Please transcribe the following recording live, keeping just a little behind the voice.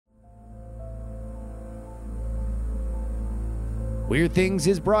Weird Things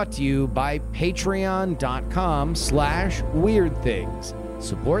is brought to you by patreon.com/weirdthings.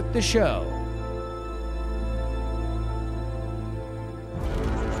 Support the show.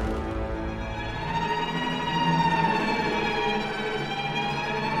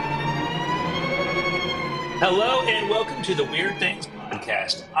 Hello and welcome to the Weird Things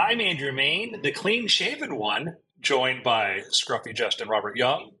podcast. I'm Andrew Main, the clean-shaven one, joined by Scruffy Justin Robert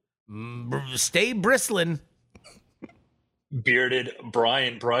Young. Stay bristling. Bearded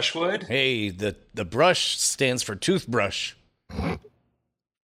Brian Brushwood. Hey, the brush stands for toothbrush.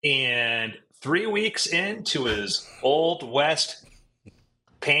 And 3 weeks into his Old West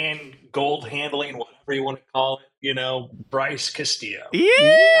pan gold handling, whatever you want to call it, Bryce Castillo. Yeah!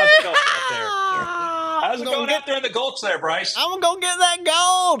 How's it going out there? How's it going out there in the Gulch there, Bryce? I'm gonna get that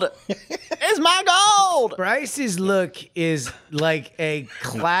gold. It's my gold. Bryce's look is like a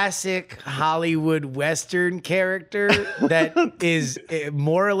classic Hollywood Western character that is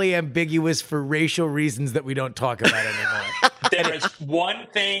morally ambiguous for racial reasons that we don't talk about anymore. There is one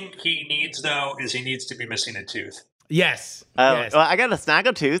thing he needs, though, is he needs to be missing a tooth. Yes. Well, I got a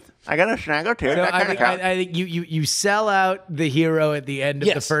snaggle tooth. So I think you sell out the hero at the end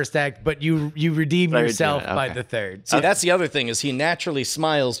of the first act, but you redeem yourself by the third. See, that's the other thing is he naturally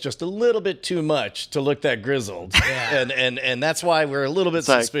smiles just a little bit too much to look that grizzled, and that's why we're a little bit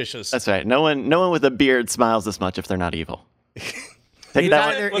suspicious. That's right. No one with a beard smiles this much if they're not evil.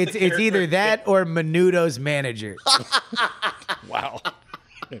 It's either that or Menudo's manager. Wow.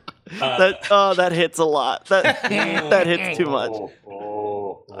 That hits a lot. That hits too much.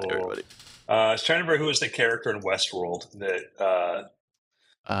 Everybody. I was trying to remember who was the character in Westworld that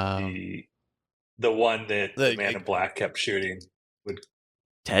the one that the Man in Black kept shooting.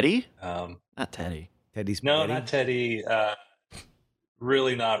 Teddy? Not Teddy. Teddy's no, not Teddy.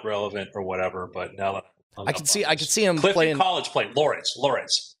 Really not relevant or whatever. But now that I can see him Clifton playing College playing Lawrence.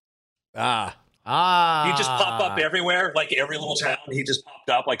 He just pop up everywhere, like every little town. He just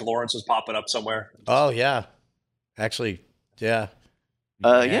popped up, like Lawrence was popping up somewhere. Oh yeah, actually, yeah.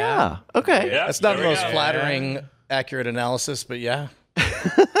 Yeah. Okay. Yeah, that's not the most flattering, accurate analysis, but yeah.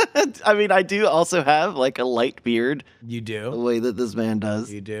 I mean, I do also have like a light beard. You do the way that this man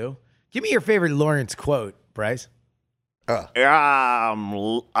does. You do. Give me your favorite Lawrence quote, Bryce. I'll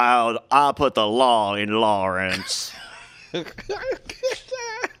put the law in Lawrence.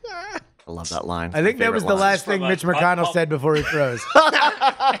 I love that line. I think that was the last thing Mitch McConnell said before he froze.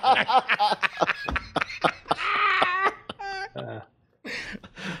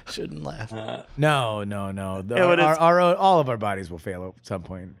 Shouldn't laugh. No. All of our bodies will fail at some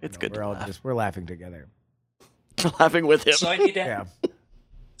point. It's good. We're laughing together. Laughing with him. So I need to, Yeah.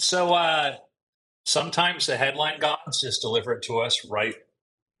 So sometimes the headline gods just deliver it to us right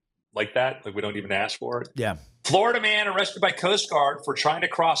like that. Like we don't even ask for it. Yeah. Florida man arrested by Coast Guard for trying to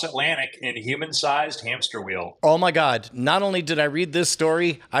cross Atlantic in human-sized hamster wheel. Oh my God. Not only did I read this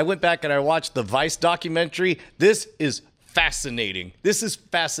story, I went back and I watched the Vice documentary. This is fascinating. I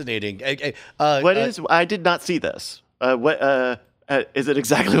did not see this. Is it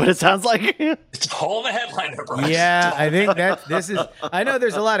exactly what it sounds like? It's all the headline number. Yeah, I think I know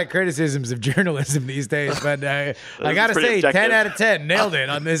there's a lot of criticisms of journalism these days, but I got to say, objective. 10 out of 10 nailed it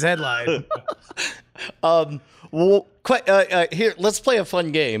on this headline. Here, let's play a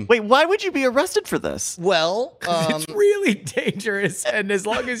fun game. Wait, why would you be arrested for this? Well, it's really dangerous, and as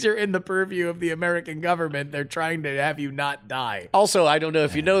long as you're in the purview of the American government, they're trying to have you not die. Also, I don't know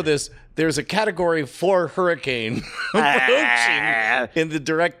if you know this, there's a Category 4 hurricane approaching in the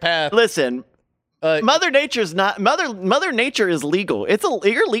direct path. Listen, Mother Nature is legal.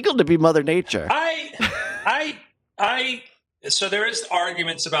 You're legal to be Mother Nature. So there is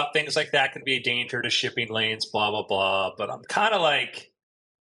arguments about things like that could be a danger to shipping lanes, blah, blah, blah. But I'm kind of like,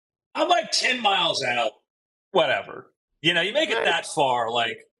 10 miles out, whatever. You make it that far,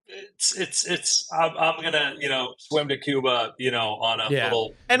 like I'm gonna, swim to Cuba, on a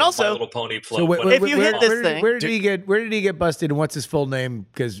little, and also My Little Pony float. So if you hit this thing, where did he get busted, and what's his full name?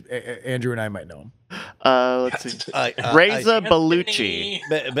 Because Andrew and I might know him. Let's see. Reza Bellucci.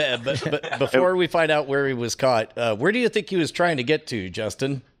 But before we find out where he was caught, where do you think he was trying to get to,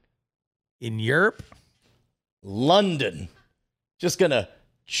 Justin? In Europe? London. Just gonna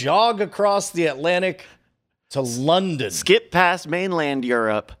jog across the Atlantic to London. Skip past mainland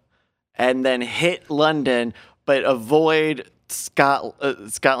Europe and then hit London, but avoid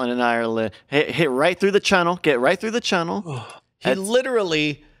Scotland and Ireland. Hit right through the channel. Get right through the channel. He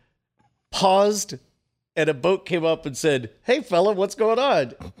literally paused, and a boat came up and said, "Hey, fella, what's going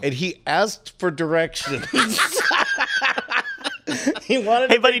on?" And he asked for directions. He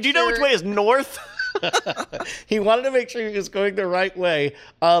wanted. Hey, buddy, do you know which way is north? He wanted to make sure he was going the right way.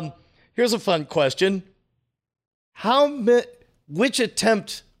 Here's a fun question. Which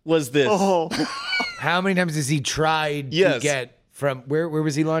attempt was this? Oh, How many times has he tried to get from where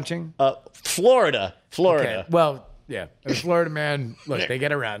was he launching? Florida. Okay. Well, yeah. A Florida man. Look, they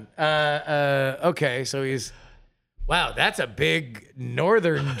get around. Okay, so he's wow, that's a big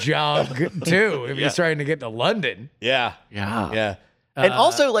northern jog too. If he's trying to get to London. Yeah. yeah. And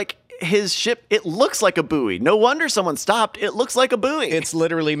also, like, his ship, it looks like a buoy. No wonder someone stopped. It looks like a buoy. It's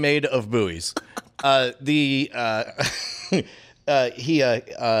literally made of buoys.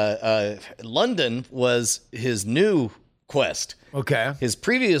 London was his new quest. Okay. His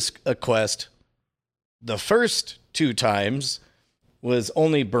previous quest, the first 2 times, was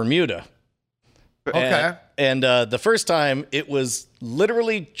only Bermuda. Okay. And the first time, it was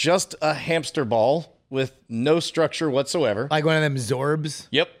literally just a hamster ball with no structure whatsoever. Like one of them Zorbs.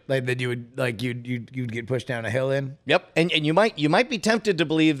 Yep. Like that you would like you'd get pushed down a hill in. Yep. And you might be tempted to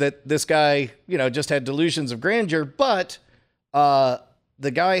believe that this guy, just had delusions of grandeur, but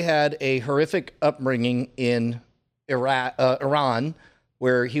the guy had a horrific upbringing in Iran,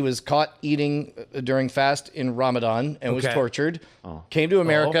 where he was caught eating during fast in Ramadan and was tortured. Came to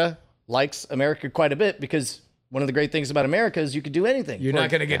America, likes America quite a bit because one of the great things about America is you could do anything. You're not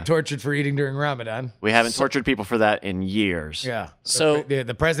going to get tortured for eating during Ramadan. We haven't tortured people for that in years. Yeah. So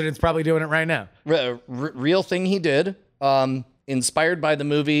the president's probably doing it right now. Real thing he did, inspired by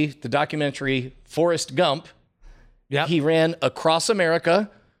the documentary Forrest Gump. Yeah. He ran across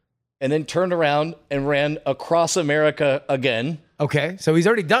America and then turned around and ran across America again. Okay, so he's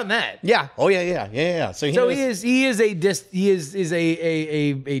already done that. Yeah. Oh yeah. So he is a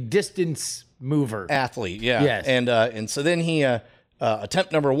distance mover. Athlete. Yeah. Yes. And so then he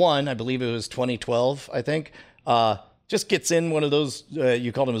attempt number 1, I believe it was 2012, I think. Just gets in one of those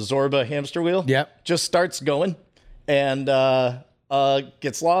you called him a Zorba hamster wheel. Yep. Just starts going and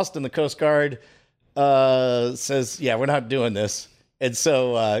gets lost, and the Coast Guard says, "Yeah, we're not doing this." And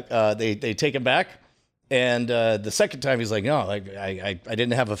so they take him back. And the second time he's like, no, I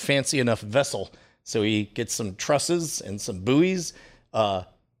didn't have a fancy enough vessel. So he gets some trusses and some buoys,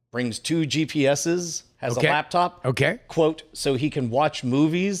 brings 2 GPSs, has a laptop. Okay. Quote, so he can watch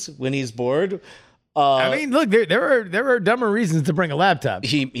movies when he's bored. I mean, look, there are dumber reasons to bring a laptop.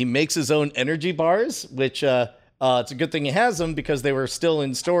 He makes his own energy bars, which it's a good thing he has them because they were still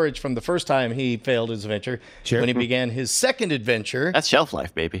in storage from the first time he failed his adventure. Sure. When he began his second adventure. That's shelf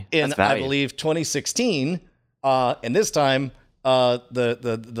life, baby. In, That's value. I believe, 2016. And this time,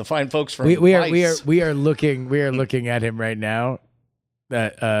 the fine folks from we Vice, are looking at him right now.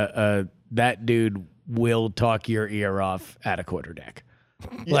 That dude will talk your ear off at a quarterdeck.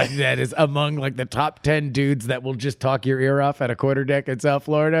 Like that is among like the top 10 dudes that will just talk your ear off at a quarterdeck in South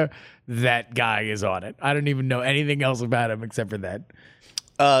Florida. That guy is on it. I don't even know anything else about him except for that.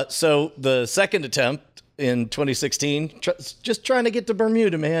 So the second attempt in 2016, just trying to get to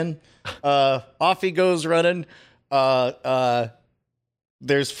Bermuda, man. Off he goes running. There's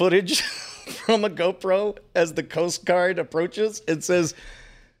footage from a GoPro as the Coast Guard approaches and says,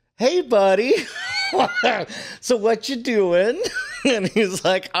 "Hey, buddy, so what you doing?" And he's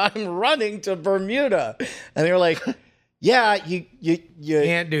like, "I'm running to Bermuda." And they're like, "Yeah, you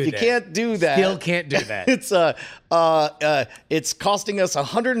Can't do you that. can't do that. Still can't do that. It's costing us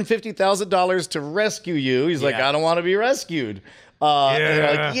 $150,000 to rescue you." He's like, Yeah. "I don't want to be rescued." And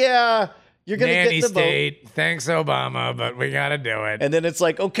they're like, "Yeah, you're gonna Nanny get the boat." state. Thanks, Obama, but we gotta do it. And then it's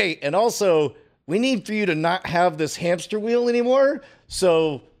like, okay, and also we need for you to not have this hamster wheel anymore.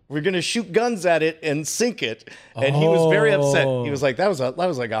 So we're gonna shoot guns at it and sink it. And he was very upset. He was like, that was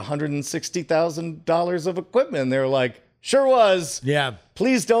like $160,000 of equipment. And they were like, "Sure was. Yeah.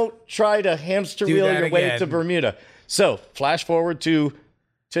 Please don't try to hamster Do wheel that your way again." to Bermuda." So flash forward to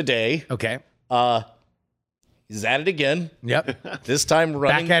today. Okay. He's at it again. Yep. This time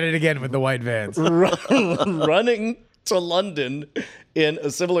running Back at it again with the white vans. running to London in a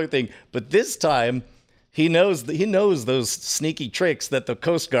similar thing, but this time he knows those sneaky tricks that the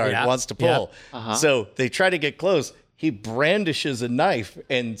Coast Guard Yeah. wants to pull. So they try to get close. He brandishes a knife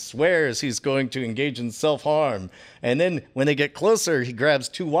and swears he's going to engage in self-harm. And then when they get closer, he grabs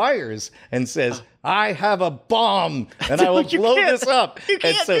 2 wires and says, "I have a bomb and I will blow this up." You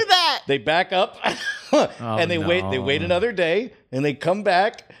can't and so do that. They back up and they wait another day and they come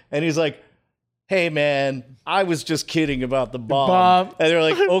back and he's like, "Hey man, I was just kidding about the bomb." And they're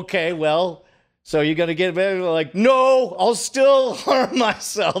like, "Okay, well, so you're going to get better?" They're like, "No, I'll still harm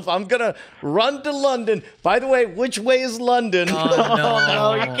myself. I'm going to run to London." By the way, which way is London?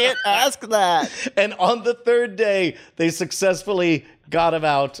 No, you can't ask that. And on the third day, they successfully got him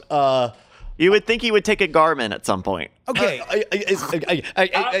out. You would think he would take a Garmin at some point. Okay.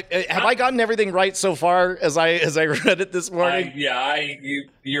 Have I gotten everything right so far as I read it this morning?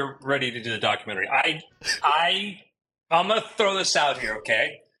 You're ready to do the documentary. I'm gonna throw this out here,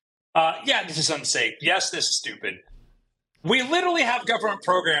 okay? This is unsafe. Yes, this is stupid. We literally have government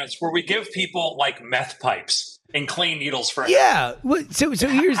programs where we give people like meth pipes and clean needles for. Yeah. So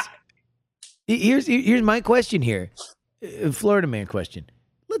here's my question here, Florida man question.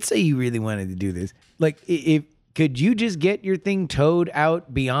 Let's say you really wanted to do this. Like, if could you just get your thing towed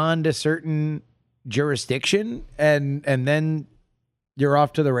out beyond a certain jurisdiction and then you're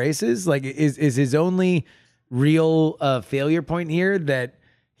off to the races? Like, is his only real failure point here that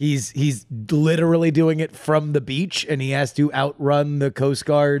he's literally doing it from the beach and he has to outrun the Coast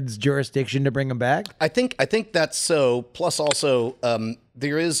Guard's jurisdiction to bring him back? I think that's so. Plus, also,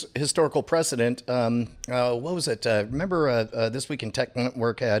 there is historical precedent. What was it? Remember, This Week in Tech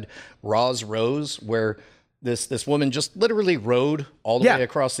Network had Roz Rose, where this woman just literally rode all the way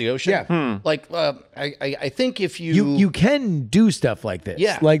across the ocean. Yeah. Like, I think if you can do stuff like this.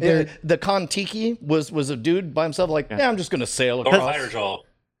 Yeah. Like the Kon-Tiki was a dude by himself. Like, I'm just going to sail across.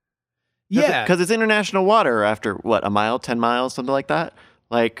 Yeah, because it's international water after what, a mile, 10 miles, something like that.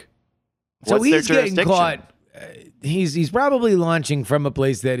 Like, so what's their he's getting jurisdiction? caught. He's probably launching from a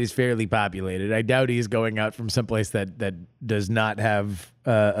place that is fairly populated. I doubt he's going out from someplace that does not have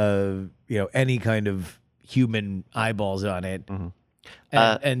any kind of human eyeballs on it. Mm-hmm.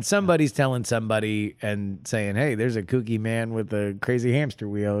 And somebody's telling somebody and saying, "Hey, there's a kooky man with a crazy hamster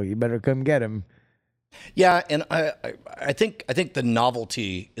wheel. You better come get him." Yeah, and I think the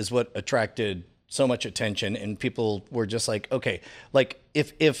novelty is what attracted so much attention, and people were just like, okay, like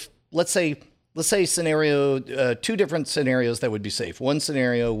if let's say scenario, two different scenarios that would be safe. One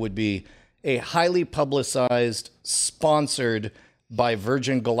scenario would be a highly publicized, sponsored by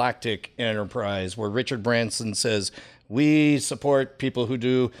Virgin Galactic enterprise, where Richard Branson says, we support people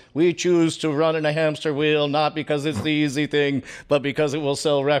we choose to run in a hamster wheel, not because it's the easy thing, but because it will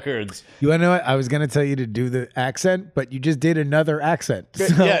sell records. You want to know what? I was going to tell you to do the accent, but you just did another accent.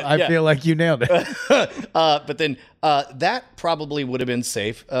 So I feel like you nailed it. But then that probably would have been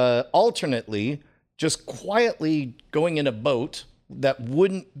safe. Alternately, just quietly going in a boat that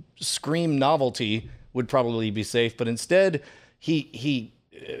wouldn't scream novelty would probably be safe. But instead, he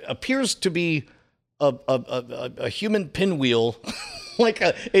appears to be a human pinwheel.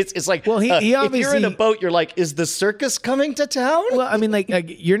 It's like, well, he obviously, if you're in a boat, you're like, is the circus coming to town? Well, I mean, like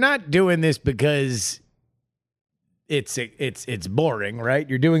you're not doing this because it's boring, right?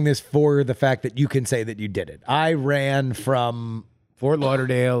 You're doing this for the fact that you can say that you did it. I ran from Fort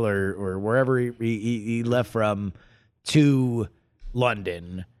Lauderdale or wherever he left from to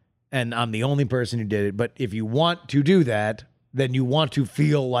London, and I'm the only person who did it. But if you want to do that, then you want to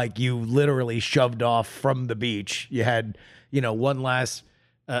feel like you literally shoved off from the beach. You had, one last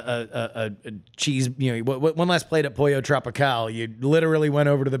cheese, one last plate at Pollo Tropical. You literally went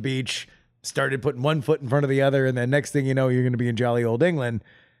over to the beach, started putting one foot in front of the other, and then next thing you know, you're going to be in jolly old England.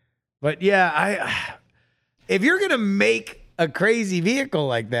 But yeah, if you're going to make a crazy vehicle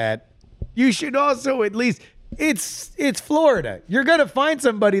like that, you should also at least. It's Florida. You're going to find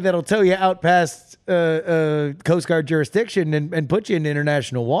somebody that'll tow you out past Coast Guard jurisdiction and put you in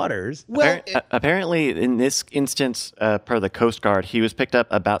international waters. Well, apparently, in this instance, per the Coast Guard, he was picked up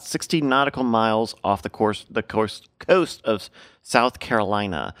about 60 nautical miles off the coast of South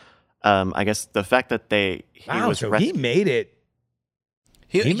Carolina. I guess the fact that he made it.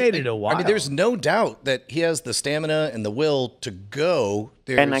 He made it a while. I mean, there's no doubt that he has the stamina and the will to go.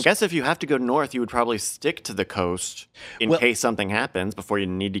 And I guess if you have to go north, you would probably stick to the coast in case something happens before you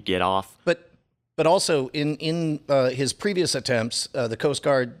need to get off. But also in his previous attempts, the Coast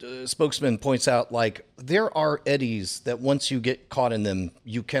Guard spokesman points out, like, there are eddies that once you get caught in them,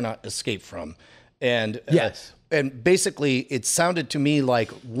 you cannot escape from. And yes. And basically, it sounded to me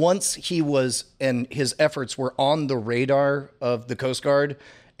like once he was and his efforts were on the radar of the Coast Guard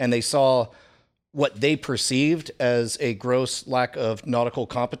and they saw what they perceived as a gross lack of nautical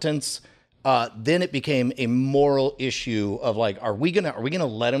competence, then it became a moral issue of like, are we gonna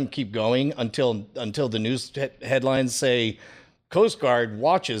let him keep going until the news headlines say Coast Guard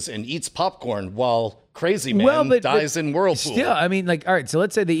watches and eats popcorn while crazy man dies in whirlpool. Still, I mean, like, all right, so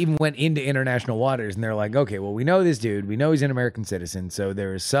let's say they even went into international waters and they're like, okay, well, we know this dude. We know he's an American citizen. So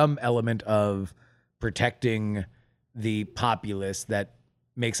there is some element of protecting the populace that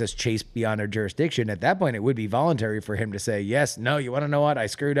makes us chase beyond our jurisdiction. At that point, it would be voluntary for him to say, yes, no, you want to know what? I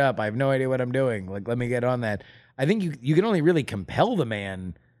screwed up. I have no idea what I'm doing. Like, let me get on that. I think you can only really compel the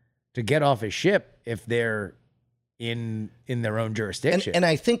man to get off his ship if they're in their own jurisdiction. And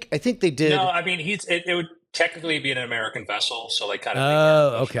I think they did. No, I mean it would technically be an American vessel, so like kind of.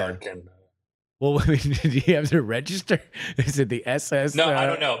 Oh, okay. Well, I mean, did he have to register? Is it the SS? No, I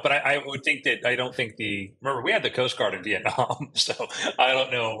don't know, but I would think that I don't think remember we had the Coast Guard in Vietnam, so I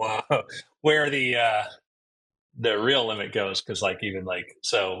don't know where the real limit goes, because like even like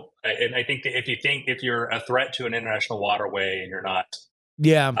so, and I think that if you're a threat to an international waterway and you're not,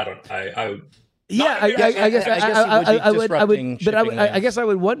 yeah, I guess I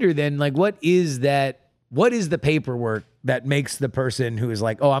would wonder then, like, what is the paperwork that makes the person who is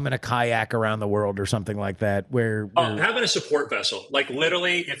like, oh, I'm going to kayak around the world or something like that, where having a support vessel, like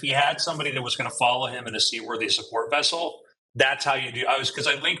literally, if he had somebody that was going to follow him in a seaworthy support vessel, that's how you do. Because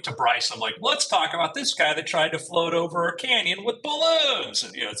I linked to Bryce. I'm like, let's talk about this guy that tried to float over a canyon with balloons.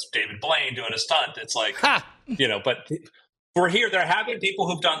 And, it's David Blaine doing a stunt. It's like, but we're here. They're having people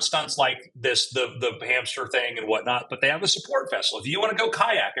who've done stunts like this, the hamster thing and whatnot, but they have a support vessel. If you want to go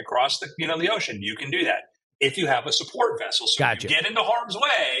kayak across the ocean, you can do that if you have a support vessel. So if you get into harm's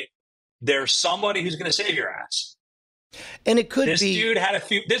way, there's somebody who's going to save your ass. And it could this dude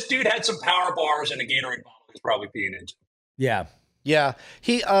had some power bars and a Gatorade bottle he's probably peeing into. Yeah. Yeah.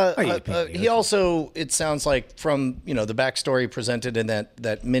 He also, it sounds like from, the backstory presented in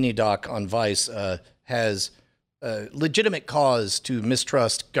that mini doc on Vice, has legitimate cause to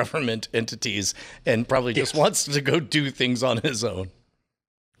mistrust government entities and probably just wants to go do things on his own.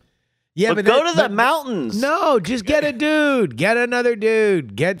 Yeah, but go to the mountains. No, just get a dude. Get another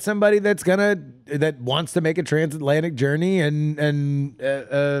dude. Get somebody that wants to make a transatlantic journey and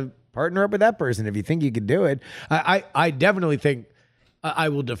partner up with that person if you think you can do it. I definitely think I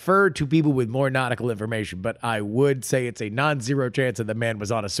will defer to people with more nautical information, but I would say it's a non-zero chance that the man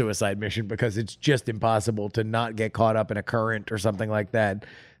was on a suicide mission, because it's just impossible to not get caught up in a current or something like that.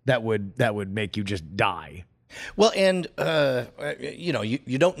 That would make you just die. Well, and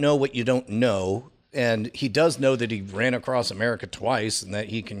you don't know what you don't know, and he does know that he ran across America twice and that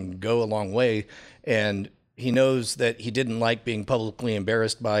he can go a long way, and he knows that he didn't like being publicly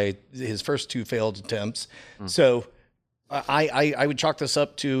embarrassed by his first two failed attempts. So I would chalk this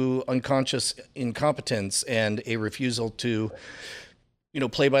up to unconscious incompetence and a refusal to,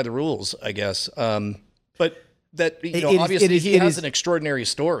 play by the rules, I guess. But that, obviously he has an extraordinary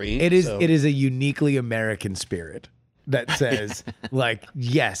story. It is a uniquely American spirit that says, like,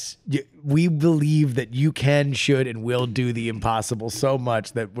 yes, we believe that you can, should, and will do the impossible so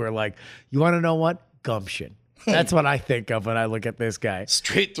much that we're like, you want to know what? Gumption. That's what I think of when I look at this guy.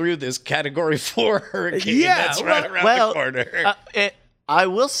 Straight through this Category 4 hurricane. Yeah, that's right around the corner. I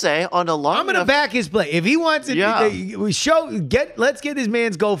will say, on a long. I'm going to back his play. If he wants it, let's get his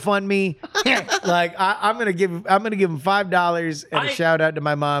man's GoFundMe. Like I'm going to give him $5 and a shout out to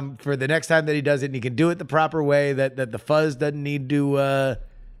my mom for the next time that he does it, and he can do it the proper way that the fuzz doesn't need to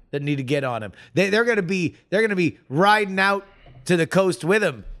get on him. They're going to be riding out to the coast with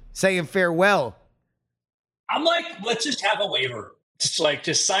him, saying farewell. I'm like, let's just have a waiver.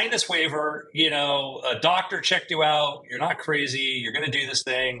 Just sign this waiver. A doctor checked you out. You're not crazy. You're going to do this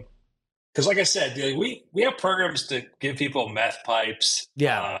thing. Because, like I said, we have programs to give people meth pipes.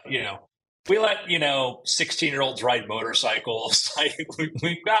 Yeah. We let 16-year-olds ride motorcycles. Like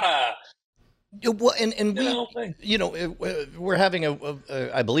we've got a. Well, and we're having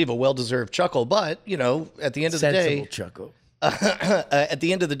I believe a well-deserved chuckle, but at the end of the day, sensible chuckle. At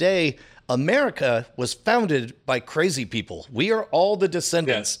the end of the day, America was founded by crazy people. We are all the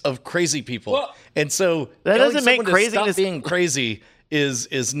descendants of crazy people. Well, and so that doesn't make craziness. Stop being crazy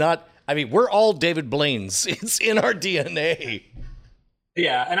is not. I mean, we're all David Blaines. It's in our DNA.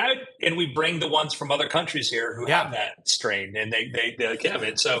 Yeah, and we bring the ones from other countries here who have that strain, and they have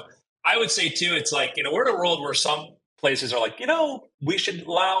it. So I would say too, it's like we're in a world where some places are like, we should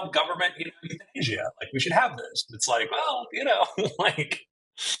allow government euthanasia. Like we should have this. It's like, well, like.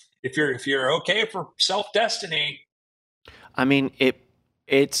 If you're okay for self-destiny. I mean,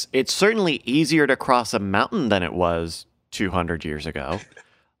 it's certainly easier to cross a mountain than it was 200 years ago.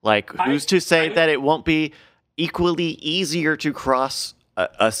 Like, who's to say that it won't be equally easier to cross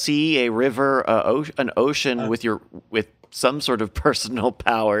a sea, a river, an ocean with some sort of personal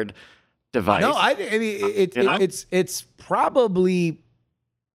powered device? No, I mean it's probably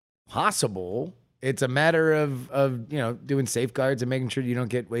possible. It's a matter of doing safeguards and making sure you don't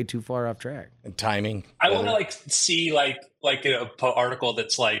get way too far off track. And timing. I want to see like article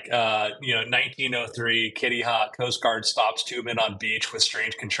that's like, 1903 Kitty Hawk Coast Guard stops two men on beach with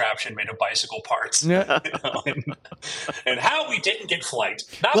strange contraption made of bicycle parts. Yeah. And how we didn't get flight.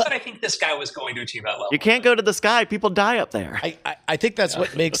 Not that I think this guy was going to achieve that level. You can't go to the sky. People die up there. I think that's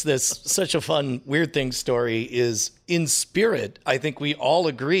what makes this such a fun Weird Thing story is in spirit. I think we all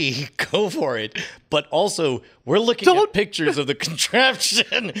agree, go for it. But also, we're looking at pictures of the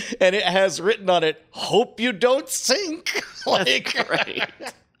contraption, and it has written on it, "Hope you don't sink." Like, Right.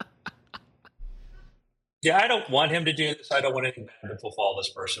 Yeah, I don't want him to do this. I don't want anything bad to befall this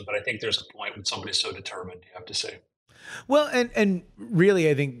person. But I think there's a point when somebody's so determined, you have to say. Well, and really,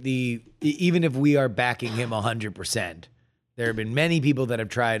 I think even if we are backing him 100%, there have been many people that have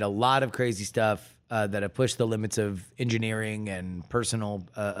tried a lot of crazy stuff that have pushed the limits of engineering and personal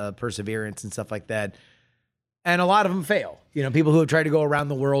perseverance and stuff like that. And a lot of them fail. You know, people who have tried to go around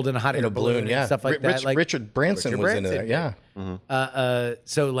the world in a hot air balloon and stuff like that. Like Richard Branson was into that, yeah.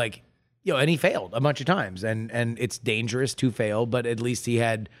 So like, and he failed a bunch of times, and it's dangerous to fail, but at least he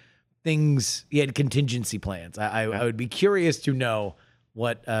had contingency plans. I would be curious to know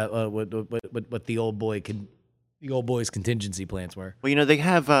what the old boy's contingency plans were. Well, they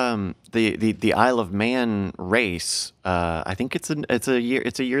have the Isle of Man race. I think it's a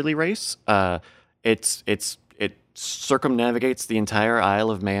yearly race. It circumnavigates the entire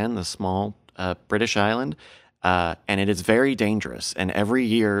Isle of Man, the small British island, and it is very dangerous. And every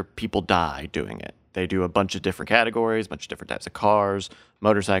year, people die doing it. They do a bunch of different categories, a bunch of different types of cars,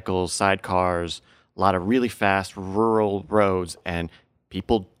 motorcycles, sidecars, a lot of really fast rural roads, and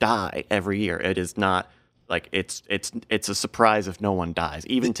people die every year. It is not like it's a surprise if no one dies,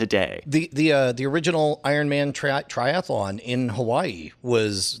 even today. The original Ironman triathlon in Hawaii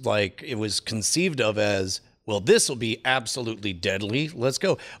was like, it was conceived of as, well, this will be absolutely deadly. Let's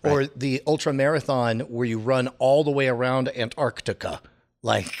go. Right. Or the ultra marathon where you run all the way around Antarctica.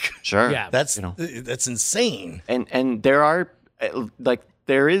 Like, sure, yeah, that's insane. And there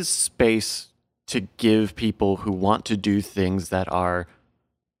is space to give people who want to do things that are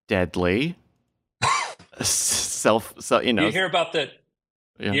deadly. You hear about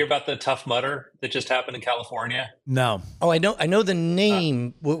the Tough Mudder that just happened in California? No. Oh, I know the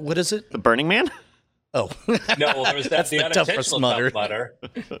name. What is it? The Burning Man? Oh. No, well, there was the unintentional Tough Mudder.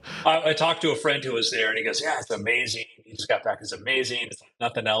 I talked to a friend who was there, and he goes, yeah, it's amazing. He just got back. It's amazing. It's like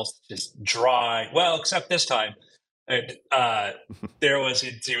nothing else. Just dry. Well, except this time. And,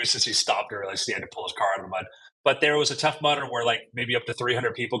 he stopped early, so he had to pull his car out of the mud. But there was a Tough Mudder where like maybe up to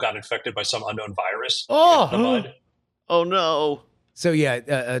 300 people got infected by some unknown virus in the mud. Oh no! So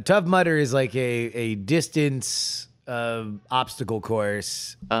yeah, Tough Mudder is like a distance obstacle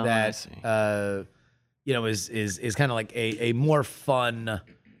course that is kind of like a more fun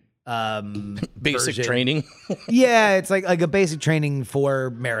basic version. Training. Yeah, it's like a basic training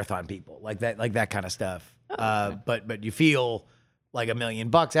for marathon people, like that kind of stuff. But you feel like $1 million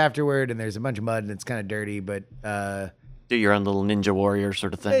afterward, and there's a bunch of mud, and it's kind of dirty. But do your own little Ninja Warrior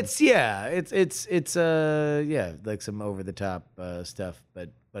sort of thing. It's like some over the top stuff, but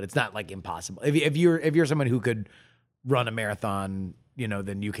it's not like impossible. If you're someone who could run a marathon,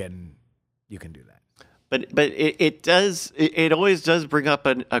 then you can do that. But it always does bring up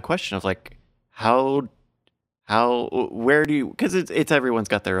a question of like where do you, because it's everyone's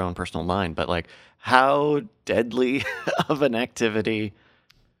got their own personal line, but like how deadly of an activity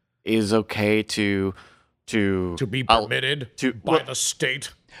is okay to be permitted by the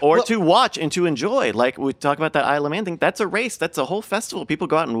state or to watch and to enjoy. Like we talk about that Isle of Man thing, that's a race, that's a whole festival. People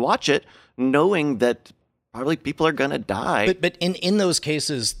go out and watch it knowing that probably people are gonna die. But in those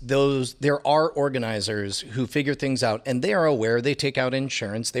cases, there are organizers who figure things out, and they are aware. They take out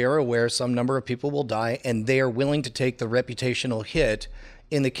insurance. They are aware some number of people will die, and they are willing to take the reputational hit.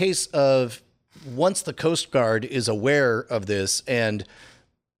 In the case of once the Coast Guard is aware of this and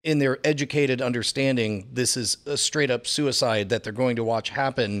in their educated understanding, this is a straight up suicide that they're going to watch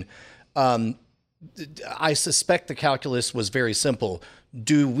happen. I suspect the calculus was very simple.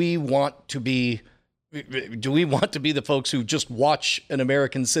 Do we want to be the folks who just watch an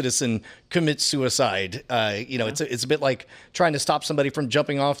American citizen commit suicide? It's a bit like trying to stop somebody from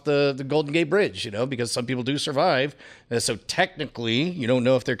jumping off the Golden Gate Bridge, because some people do survive. So technically, you don't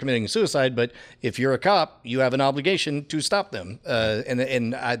know if they're committing suicide, but if you're a cop, you have an obligation to stop them.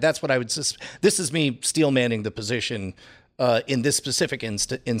 And that's what I would. This is me steel manning the position in this specific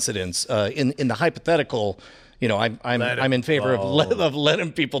incident. In the hypothetical. I'm in favor of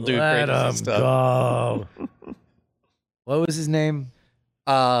letting people do crazy stuff. Go. What was his name?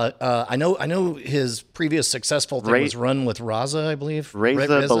 I know his previous successful thing was run with Raza, I believe.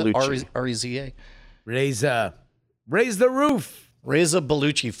 Reza Baluchi. R-E-Z-A. Reza Raise the roof. Reza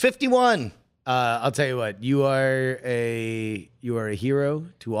Bellucci, 51. I'll tell you what, you are a hero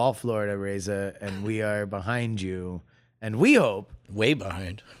to all Florida, Reza, and we are behind you. And we hope Way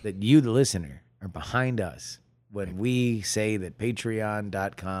behind. that you, the listener, are behind us when we say that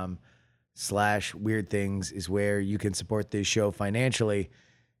patreon.com/weird things is where you can support this show financially.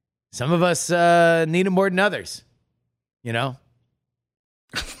 Some of us need it more than others, you know?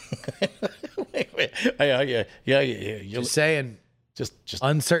 wait. Yeah. Just saying. Just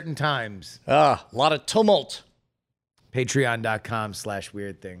Uncertain times. a lot of tumult.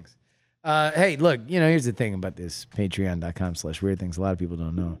 Patreon.com/weird things. Hey, look, here's the thing about this Patreon.com/weird things. A lot of people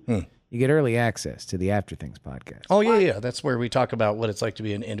don't know. You get early access to the After Things podcast. Oh, yeah. That's where we talk about what it's like to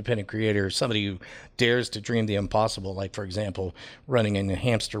be an independent creator, somebody who dares to dream the impossible, like, for example, running in a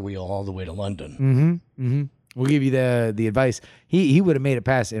hamster wheel all the way to London. We'll give you the advice. He would have made it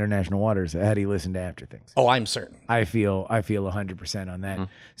past international waters had he listened to After Things. Oh, I'm certain. I feel 100% on that.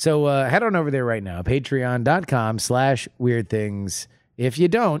 So head on over there right now, patreon.com/weird things. If you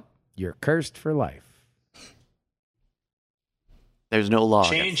don't, you're cursed for life. There's no law.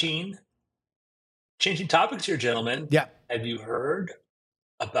 Changing topics here, gentlemen. Yeah. Have you heard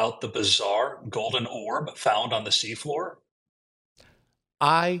about the bizarre golden orb found on the seafloor?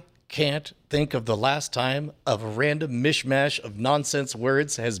 I can't think of the last time a random mishmash of nonsense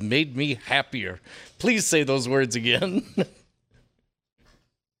words has made me happier. Please say those words again.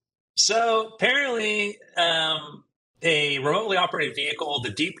 So apparently, a remotely operated vehicle, the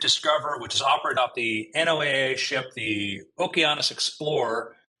Deep Discoverer, which is operated off the NOAA ship, the Oceanic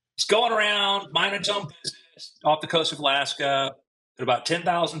Explorer, is going around, minding its own business off the coast of Alaska at about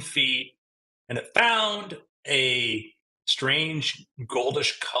 10,000 feet, and it found a strange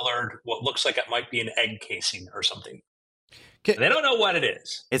goldish colored, what looks like it might be an egg casing or something. They don't know what it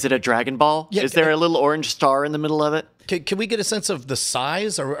is. Is it a Dragon Ball? Yeah, is there a little orange star in the middle of it? Can we get a sense of the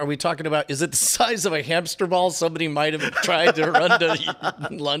size? Or are we talking about, is it the size of a hamster ball somebody might have tried to run to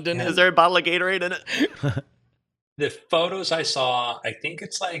London? Is there a bottle of Gatorade in it? The photos I saw, I think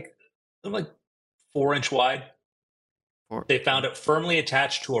it's like 4-inch wide. They found it firmly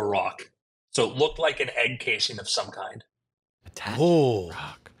attached to a rock. So it looked like an egg casing of some kind. Attached Oh.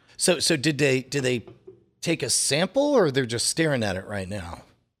 rock. So did they take a sample, or they're just staring at it right now?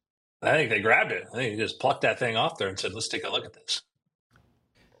 I think they grabbed it. I think they just plucked that thing off there and said, let's take a look at this.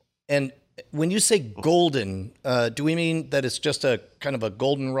 And when you say golden, do we mean that it's just a kind of a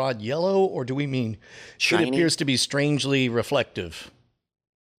goldenrod yellow, or do we mean Shiny? it appears to be strangely reflective?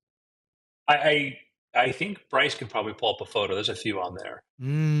 I think Bryce could probably pull up a photo. There's a few on there.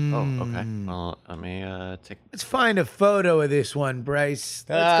 Oh, okay. Well, let me take. Let's find a photo of this one, Bryce.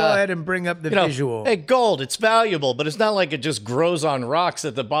 Let's go ahead and bring up the visual. Hey, gold, it's valuable, but it's not like it just grows on rocks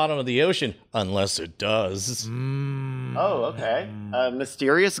at the bottom of the ocean, unless it does. Oh, okay. A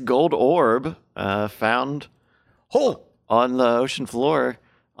mysterious gold orb found on the ocean floor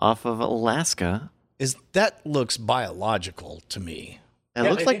off of Alaska. That looks biological to me. It I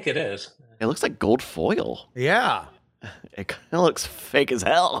looks like think it is. It looks like gold foil. Yeah. It kind of looks fake as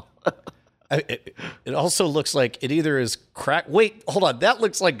hell. It also looks like it either is cracked. Wait, hold on. That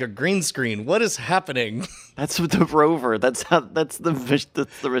looks like a green screen. What is happening? That's the rover. That's the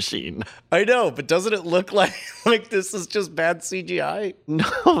machine. I know, but doesn't it look like this is just bad CGI?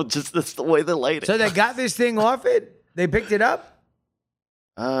 No, just that's the way the lighting. So they got this thing off it? They picked it up?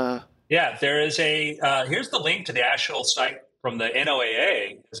 Yeah, there is a, here's the link to the actual site from the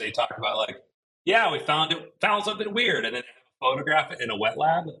NOAA, as they talk about we found something weird, and then they photograph it in a wet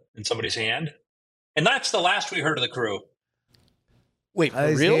lab in somebody's hand. And that's the last we heard of the crew. Wait,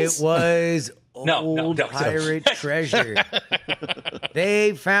 for reals? It was No, old pirate treasure.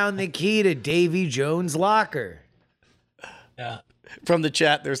 They found the key to Davy Jones' locker. Yeah. From the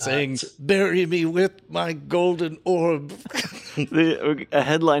chat, they're saying, bury me with my golden orb. A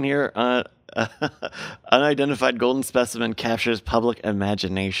headline here, unidentified golden specimen captures public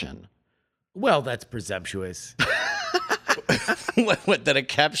imagination. Well, that's presumptuous. What, that it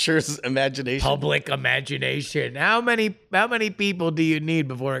captures imagination? Public imagination. How many people do you need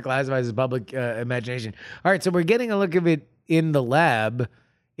before it classifies as public imagination? All right, so we're getting a look of it in the lab.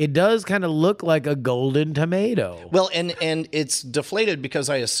 It does kind of look like a golden tomato. Well, and it's deflated because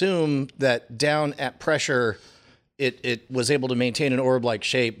I assume that down at pressure, it was able to maintain an orb-like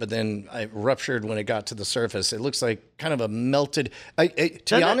shape, but then it ruptured when it got to the surface. It looks like kind of a melted. To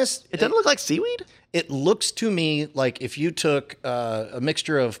be honest, it doesn't look like seaweed. It looks to me like if you took a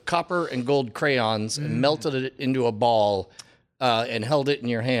mixture of copper and gold crayons and melted it into a ball and held it in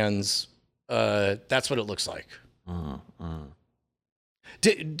your hands. That's what it looks like.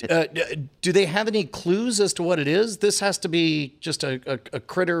 Do they have any clues as to what it is? This has to be just a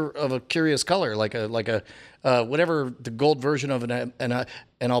critter of a curious color, like a whatever the gold version of an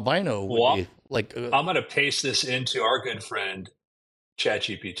albino would be. Like, I'm going to paste this into our good friend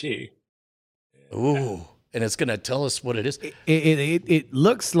ChatGPT. Ooh, and it's going to tell us what it is. It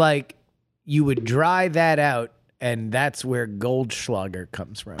looks like you would dry that out, and that's where Goldschlager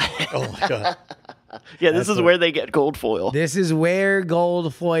comes from. Oh my God. Yeah, this is where they get gold foil. This is where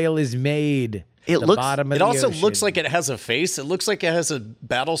gold foil is made. It Also looks like it has a face. It looks like it has a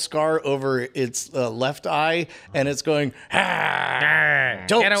battle scar over its left eye, and it's going,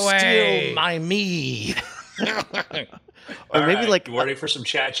 "Don't Get away. steal my me." Or maybe like you ready for some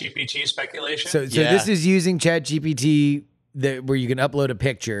ChatGPT speculation? So this is using ChatGPT where you can upload a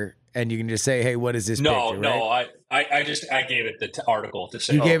picture and you can just say, "Hey, what is this picture?" Right? I gave it the article to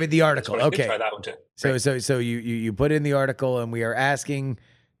say. You gave it the article. Okay, Okay. try that one too. So you put in the article, and we are asking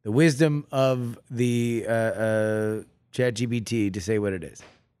the wisdom of the ChatGPT to say what it is.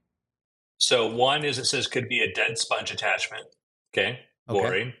 So one is, it says could be a dead sponge attachment. Okay,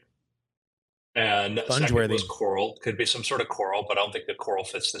 boring. And second Sponge-worthy. was coral. Could be some sort of coral, but I don't think the coral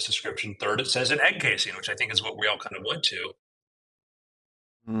fits this description. Third, it says an egg casing, which I think is what we all kind of went to.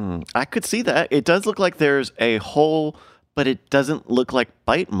 I could see that. It does look like there's a hole, but it doesn't look like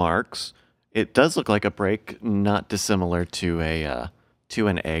bite marks. It does look like a break, not dissimilar to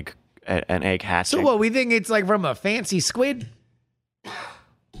an egg hatching. So what, we think it's like from a fancy squid?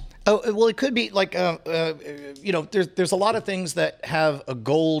 Oh, well, it could be like, there's a lot of things that have a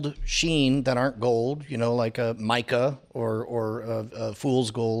gold sheen that aren't gold, like a mica or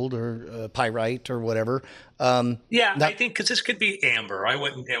fool's gold or pyrite or whatever. I think because this could be amber. I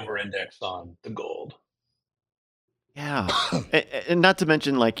wouldn't over-index on the gold. Yeah. And not to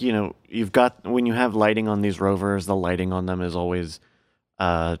mention, like, you've got, when you have lighting on these rovers, the lighting on them is always,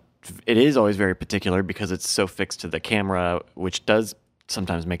 it is always very particular because it's so fixed to the camera, which does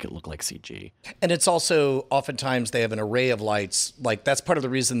sometimes make it look like CG. And it's also, oftentimes they have an array of lights. Like, that's part of the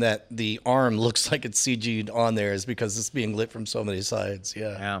reason that the arm looks like it's CG'd on there, is because it's being lit from so many sides.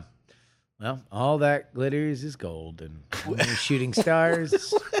 Yeah. Well, all that glitters is gold, and when you're shooting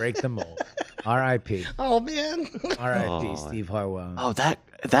stars, break the mold. R.I.P. Oh, man. R.I.P. Steve Harwell. Oh, that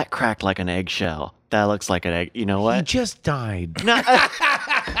cracked like an eggshell. That looks like an egg. You know what? He just died. No.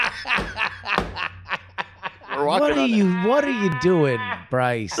 What are you doing,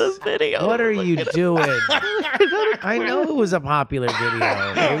 Bryce? The video. What are you doing? I know it was a popular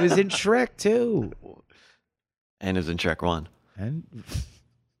video. It was in Shrek 2. And it was in Shrek 1. And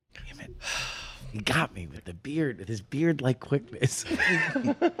damn it. He got me with the beard, with his beard-like quickness.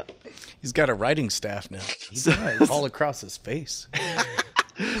 He's got a writing staff now. He does. All across his face.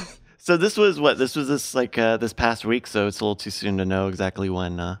 So this was this past week, so it's a little too soon to know exactly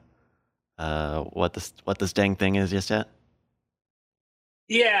when what this dang thing is just yet.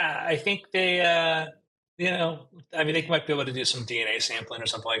 Yeah, I think they they might be able to do some DNA sampling or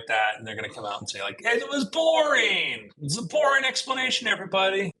something like that, and they're going to come out and say, like, hey, it was boring. It's a boring explanation,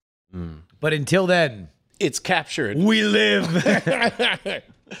 everybody. But until then, it's captured. We live.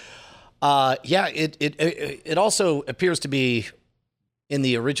 It also appears to be in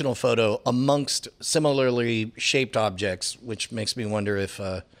the original photo amongst similarly shaped objects, which makes me wonder if,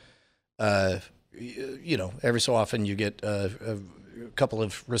 every so often you get a couple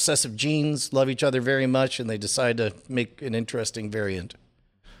of recessive genes love each other very much, and they decide to make an interesting variant.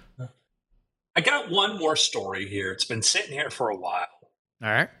 I got one more story here. It's been sitting here for a while. All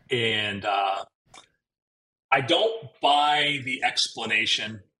right. And I don't buy the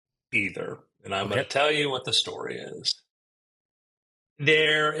explanation either. And I'm going to tell you what the story is.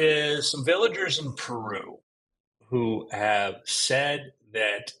 There is some villagers in Peru who have said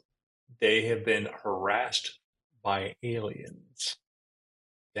that they have been harassed by aliens.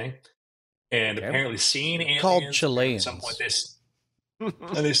 Okay? And apparently seen aliens. Called Chileans. At some point,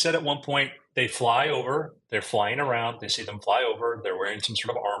 and they said at one point, they fly over, they're flying around, they see them fly over, they're wearing some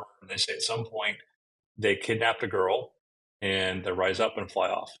sort of armor, and they say at some point they kidnapped a girl and they rise up and fly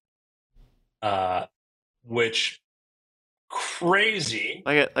off. Which, crazy.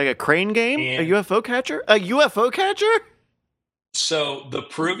 Like a crane game? A UFO catcher? A UFO catcher? So the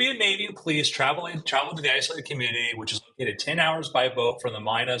Peruvian Navy and police traveled to the isolated community, which is located 10 hours by boat from the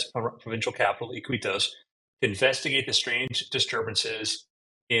Maynas provincial capital, Iquitos, to investigate the strange disturbances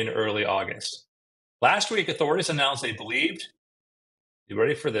in early August. Last week, authorities announced they believed, you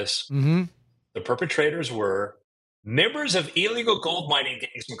ready for this? Mm-hmm. The perpetrators were members of illegal gold mining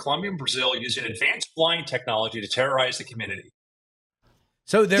gangs from Colombia and Brazil using advanced flying technology to terrorize the community.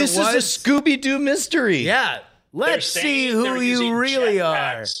 So this is a Scooby-Doo mystery. Yeah. Let's see who you really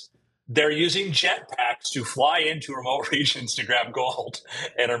are. They're using jetpacks to fly into remote regions to grab gold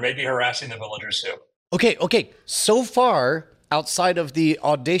and are maybe harassing the villagers too. Okay. So far, outside of the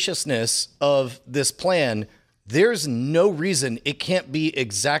audaciousness of this plan, there's no reason it can't be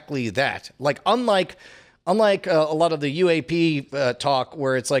exactly that. Like, unlike a lot of the UAP talk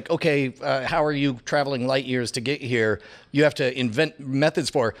where it's like, okay, how are you traveling light years to get here? You have to invent methods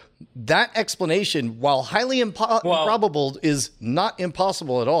for that explanation, while highly improbable, is not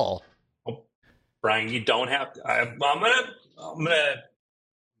impossible at all. Brian, you don't have to. I'm gonna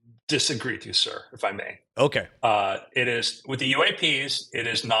disagree with you, sir, if I may. Okay. It is with the UAPs. It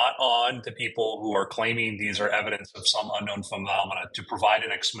is not on the people who are claiming these are evidence of some unknown phenomena to provide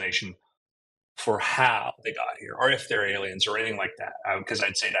an explanation for how they got here, or if they're aliens or anything like that. Because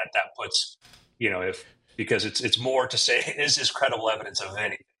I'd say that puts, because it's more to say, is this credible evidence of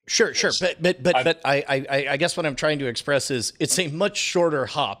anything? Sure. But I guess what I'm trying to express is it's a much shorter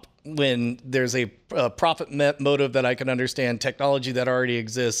hop when there's a profit motive that I can understand, technology that already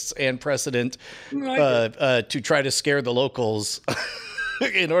exists, and precedent to try to scare the locals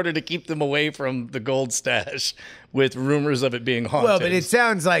in order to keep them away from the gold stash with rumors of it being haunted. Well, but it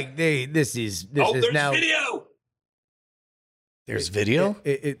sounds like this is there's now video. There's video?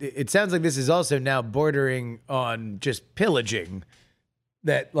 It sounds like this is also now bordering on just pillaging.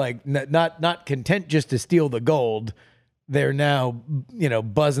 That, like, not content just to steal the gold, they're now,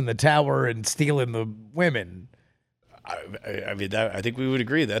 buzzing the tower and stealing the women. I mean, I think we would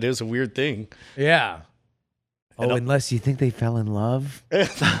agree that is a weird thing. Yeah. Unless you think they fell in love.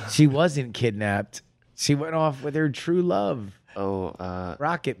 She wasn't kidnapped. She went off with her true love.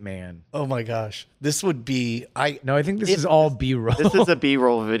 Rocket Man. Oh my gosh. This would be I think this is all B-roll. This is a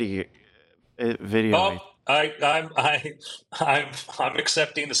B-roll video. Oh, I'm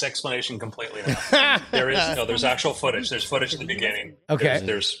accepting this explanation completely now. There's actual footage. There's footage at the beginning. Okay.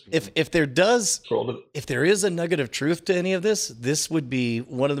 There's if there is a nugget of truth to any of this would be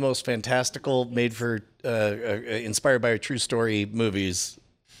one of the most fantastical made for inspired by a true story movies.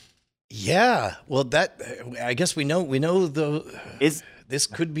 Yeah. Well, I guess we know this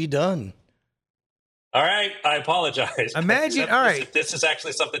could be done. All right. I apologize. Imagine. All right. This is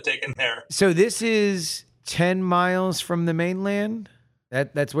actually something taken there. So this is 10 miles from the mainland.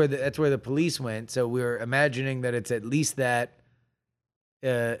 That's where the police went. So we're imagining that it's at least that,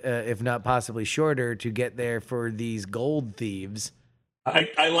 if not possibly shorter, to get there for these gold thieves.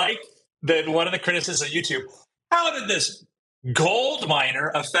 I like that one of the criticisms of YouTube. How did this gold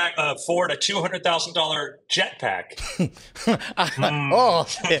miner afford a $200,000 jetpack? Oh,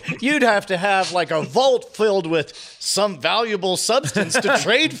 you'd have to have like a vault filled with some valuable substance to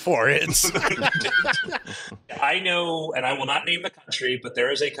trade for it. I know, and I will not name the country, but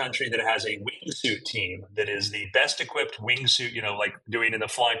there is a country that has a wingsuit team that is the best equipped wingsuit, like doing in the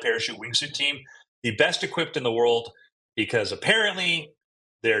flying parachute wingsuit team, the best equipped in the world, because apparently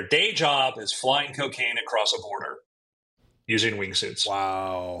their day job is flying cocaine across a border using wingsuits.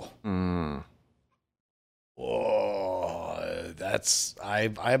 Wow. Whoa,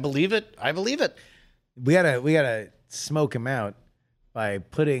 I believe it. I believe it. We gotta smoke him out by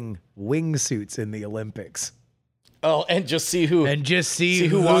putting wingsuits in the Olympics. Oh, and just see who wins gets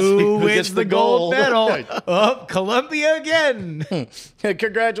the gold medal. Oh, Columbia again.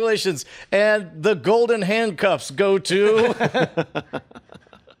 Congratulations. And the golden handcuffs go to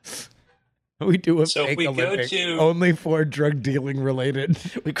We do a so fake we Olympic, go to only for drug dealing related.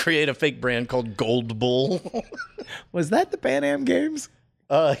 We create a fake brand called Gold Bull. Was that the Pan Am Games?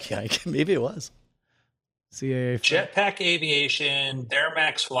 Yeah, maybe it was. CAA. Jetpack Aviation, their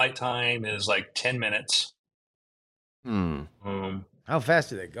max flight time is like 10 minutes. How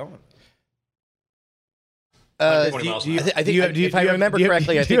fast are they going? If I remember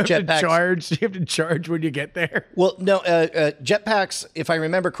correctly, I think jetpacks. Do you have to charge when you get there? Well, no. Jetpacks, if I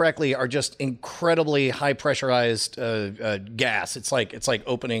remember correctly, are just incredibly high pressurized gas. It's like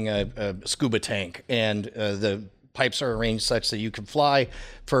opening a scuba tank, and the pipes are arranged such that you can fly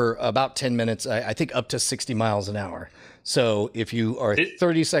for about 10 minutes. I think up to 60 miles an hour. So if you are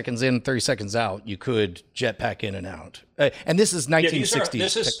 30 seconds in, 30 seconds out, you could jetpack in and out. And this is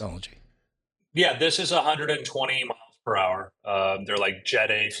 1960s technology. Yeah, this is 120 miles per hour. They're like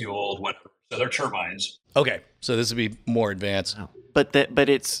Jet A fueled, whatever. So they're turbines. Okay, so this would be more advanced. But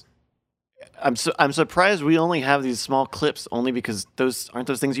it's. I'm surprised we only have these small clips only because those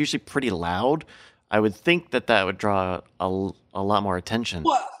things usually pretty loud. I would think that would draw a lot more attention.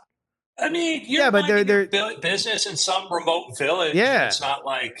 Well, I mean, but they're business in some remote village. Yeah, it's not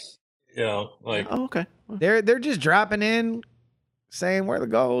like Oh, okay. They're just dropping in, saying where the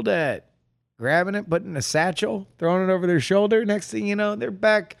gold at. grabbing it, putting it in a satchel, throwing it over their shoulder. Next thing you know, they're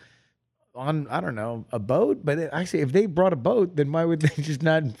back on, I don't know, a boat. But actually, if they brought a boat, then why would they just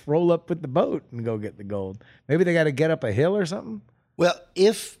not roll up with the boat and go get the gold? Maybe they got to get up a hill or something. Well,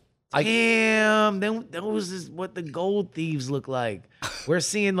 Damn, those is what the gold thieves look like. We're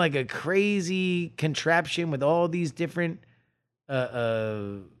seeing like a crazy contraption with all these different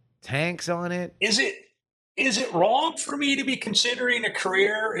tanks on it. Is it wrong for me to be considering a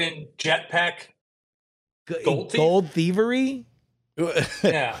career in jetpack Gold thievery?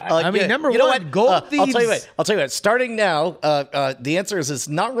 Yeah, I mean, number one, gold thieves. I'll tell you what. Starting now, the answer is it's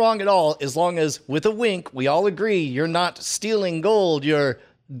not wrong at all, as long as, with a wink, we all agree you're not stealing gold, you're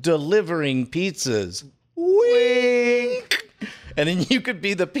delivering pizzas. Wink. And then you could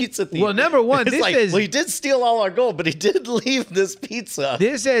be the pizza thief. Well, number one, he did steal all our gold, but he did leave this pizza.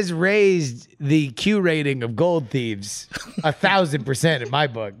 This has raised the Q rating of gold thieves 1,000% in my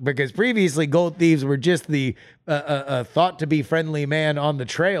book, because previously gold thieves were just the thought to be friendly man on the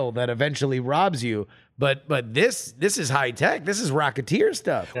trail that eventually robs you. But this is high tech. This is Rocketeer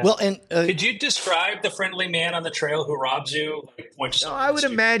stuff. Yeah. Well, and could you describe the friendly man on the trail who robs you? I would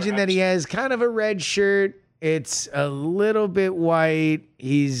imagine that he has kind of a red shirt. It's a little bit white.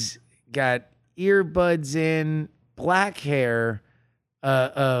 He's got earbuds in, black hair,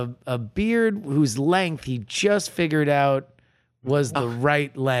 a beard whose length he just figured out was the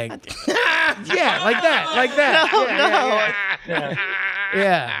right length. Yeah, like that.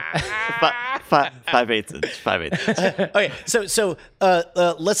 Yeah. 5/8 inch. 5/8 inch. Okay, so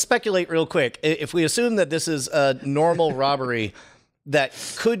let's speculate real quick. If we assume that this is a normal robbery, that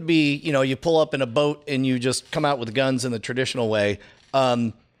could be, you pull up in a boat and you just come out with guns in the traditional way.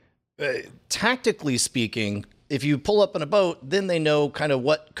 Tactically speaking, if you pull up in a boat, then they know kind of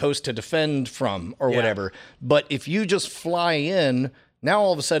what coast to defend from or whatever. But if you just fly in, now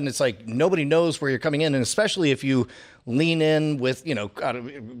all of a sudden it's like nobody knows where you're coming in, and especially if you lean in with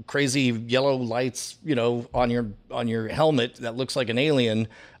crazy yellow lights on your helmet that looks like an alien,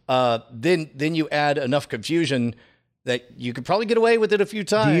 then you add enough confusion that you could probably get away with it a few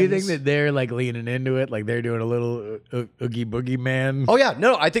times. Do you think that they're like leaning into it, like they're doing a little Oogie Boogie Man? Oh yeah,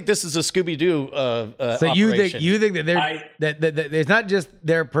 no, I think this is a Scooby-Doo so operation. you think that they're that it's not just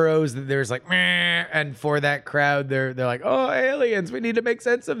their pros, that there's like meh, and for that crowd they're like, oh, aliens, we need to make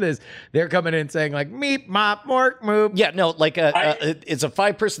sense of this. They're coming in saying like meep mop mork moop. Yeah, no, like it's a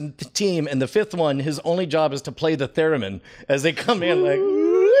 5-person team, and the fifth one, his only job is to play the theremin as they come in like.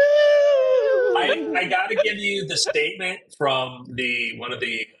 I got to give you the statement from one of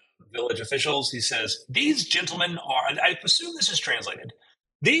the village officials. He says, "These gentlemen are," and I assume this is translated,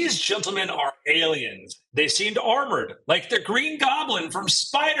 "These gentlemen are aliens. They seemed armored, like the Green Goblin from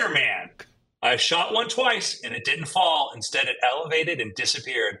Spider-Man. I shot one twice, and it didn't fall. Instead, it elevated and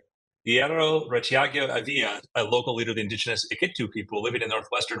disappeared. Diego Retiago Avia, a local leader of the indigenous Iquitu people living in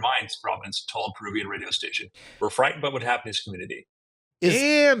northwestern Mines province, told Peruvian radio station, we're frightened about what happened in this community."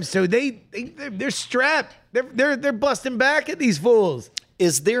 Damn! So they're strapped. They're busting back at these fools.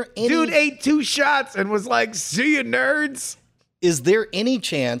 Is there any dude ate 2 shots and was like, "See you, nerds." Is there any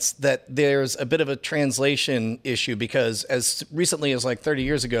chance that there's a bit of a translation issue? Because as recently as like 30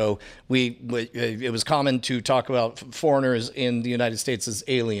 years ago, it was common to talk about foreigners in the United States as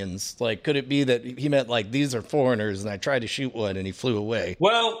aliens. Like, could it be that he meant like these are foreigners, and I tried to shoot one and he flew away?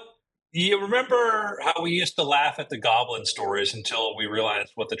 Well, you remember how we used to laugh at the goblin stories until we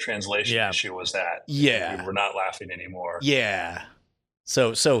realized what the translation issue was that. Yeah. We were not laughing anymore. Yeah.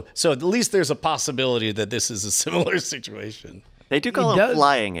 So at least there's a possibility that this is a similar situation. They do call them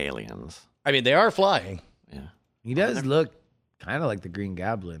flying aliens. I mean, they are flying. Yeah. He does look kind of like the Green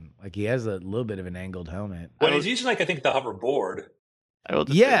Goblin. Like he has a little bit of an angled helmet. Well, he's using I think the hoverboard. I will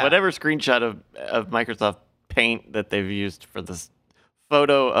just say, whatever screenshot of Microsoft Paint that they've used for this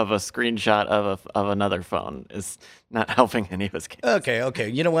photo of a screenshot of another phone is not helping any of us kids. Okay.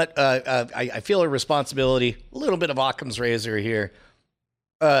 You know what? I feel a responsibility. A little bit of Occam's razor here.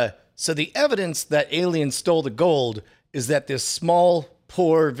 So the evidence that aliens stole the gold is that this small,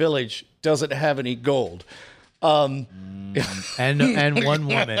 poor village doesn't have any gold. And one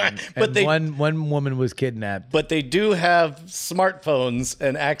woman. One woman was kidnapped. But they do have smartphones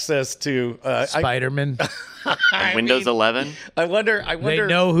and access to Spider-Man. Windows 11. I wonder. They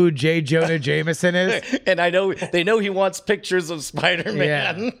know who J. Jonah Jameson is, and they know he wants pictures of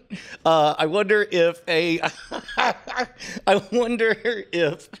Spider-Man. Yeah. I wonder if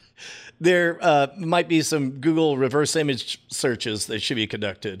there might be some Google reverse image searches that should be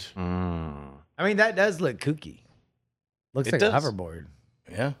conducted. I mean, that does look kooky. Looks like a hoverboard.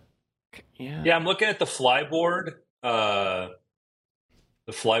 Yeah. Yeah, I'm looking at the flyboard.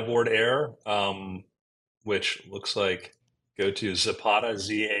 the Flyboard Air, which looks like go to Zapata,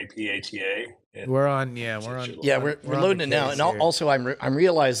 Zapata. We're on. Yeah, we're on. We're on loading the it now, case and here. also I'm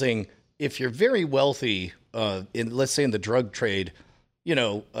realizing if you're very wealthy, in let's say in the drug trade,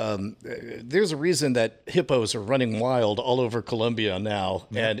 there's a reason that hippos are running wild all over Colombia now,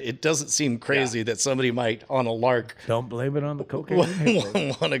 and it doesn't seem crazy that somebody might on a lark Don't blame it on the cocaine.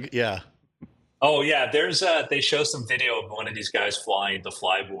 want to. Yeah. Oh yeah, there's they show some video of one of these guys flying the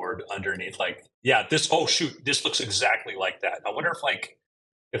flyboard underneath. Like, this. Oh shoot, this looks exactly like that. I wonder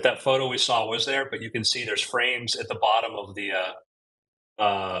if that photo we saw was there, but you can see there's frames at the bottom of the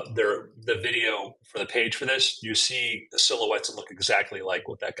video for the page for this. You see the silhouettes that look exactly like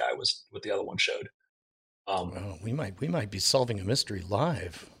what the other one showed. Well, we might be solving a mystery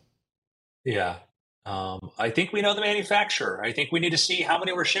live. Yeah. I think we know the manufacturer. I think we need to see how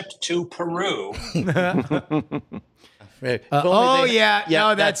many were shipped to Peru. Right.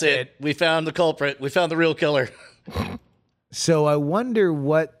 No, that's it. We found the culprit. We found the real killer. So I wonder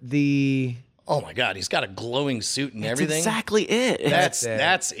what the. Oh my God, he's got a glowing suit and everything. Exactly it. That's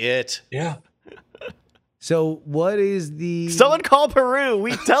it. Yeah. So what is the? Someone call Peru.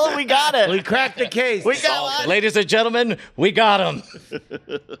 We tell them we got it. We cracked the case. We got it. Ladies and gentlemen, we got him.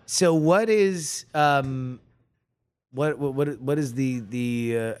 So what is what is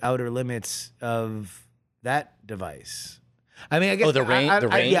the outer limits of that device? I mean, I guess the range.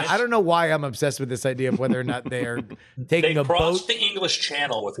 I don't know why I'm obsessed with this idea of whether or not they are taking They a crossed boat. the English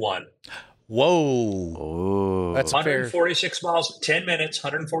Channel with one. Whoa. Oh, That's fair. 146 miles, 10 minutes,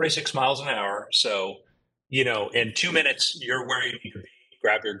 146 miles an hour. So, in 2 minutes, you're where you need to be.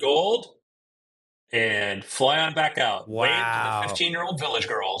 Grab your gold and fly on back out. Wow. Wave to the 15-year-old village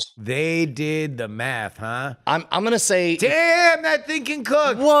girls. They did the math, huh? I'm gonna say. Damn, that thing can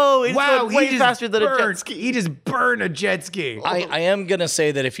cook. Whoa, it's wow, way he just faster than a jet burned- ski. He just burned a jet ski. I am gonna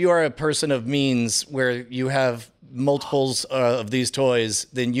say that if you are a person of means where you have multiples of these toys,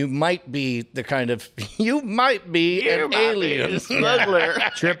 then you might be the kind of you might be an alien. Smuggler.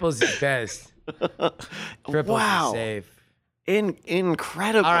 Triples is best. Triples Wow. is safe.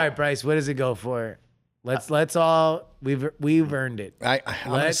 Incredible. All right, Bryce, what does it go for? Let's all we've earned it. I'm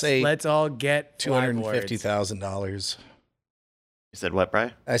gonna say Let's all get $250,000. You said what,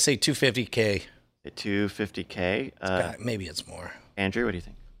 Bri? I say $250K. $250K. Maybe it's more. Andrew, what do you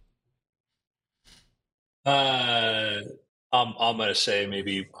think? I'm gonna say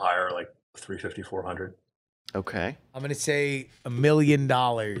maybe higher, like 350, 400. Okay. I'm gonna say $1 million,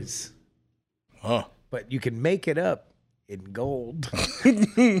 Huh. but you can make it up in gold.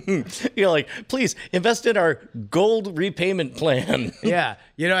 You're like, please invest in our gold repayment plan. Yeah,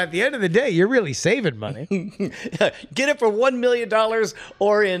 at the end of the day, you're really saving money. Get it for $1 million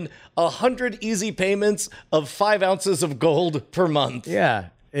or in 100 easy payments of 5 ounces of gold per month. Yeah.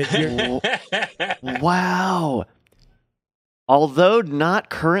 Wow. Although not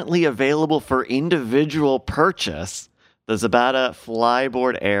currently available for individual purchase, the Zapata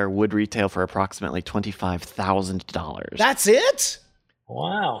Flyboard Air would retail for approximately $25,000. That's it?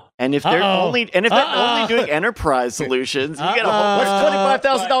 Wow. And if they're only doing enterprise solutions, you get a whole What's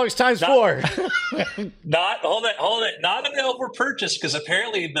 $25,000 times 4? Hold it. Not an overpurchase, because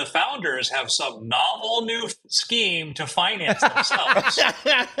apparently the founders have some novel new scheme to finance themselves.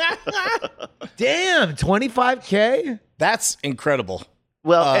 Damn, $25K? That's incredible.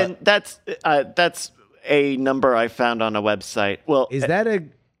 Well, and that's a number I found on a website. Well, Is that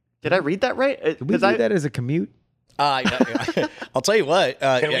did I read that right? Did we do that as a commute? I'll tell you what.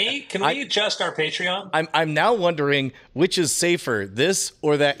 Can we adjust our Patreon? I'm now wondering which is safer, this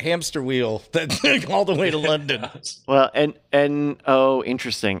or that hamster wheel that all the way to London. Well, and oh,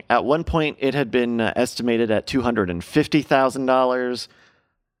 interesting. At one point, it had been estimated at $250,000.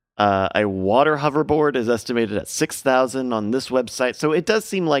 A water hoverboard is estimated at $6,000 on this website. So it does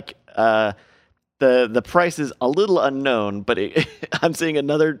seem like the price is a little unknown, but I'm seeing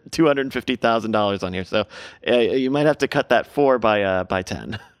another $250,000 on here. So you might have to cut that 4 by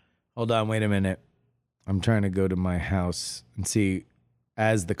 10. Hold on, wait a minute. I'm trying to go to my house and see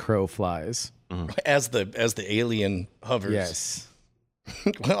as the crow flies. As the alien hovers. Yes.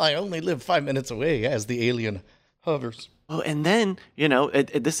 Well, I only live 5 minutes away as the alien hovers. Oh, and then,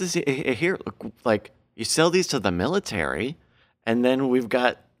 this is here, like, you sell these to the military, and then we've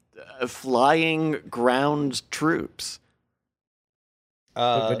got flying ground troops.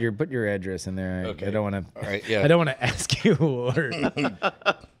 Put your address in there. Okay. I don't want to. All right, yeah. I don't want to ask you or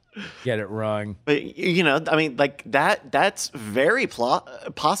get it wrong. But I mean, like that's very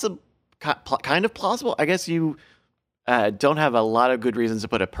possible, kind of plausible. I guess you don't have a lot of good reasons to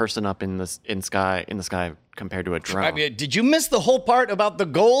put a person up in the sky compared to a drone. I mean, did you miss the whole part about the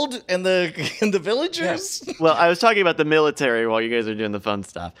gold and the villagers? Yeah. Well, I was talking about the military while you guys are doing the fun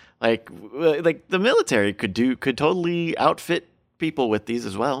stuff. Like the military could totally outfit people with these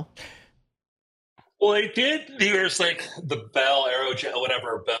as well. Well, they did. There's like the Bell, Aerojet,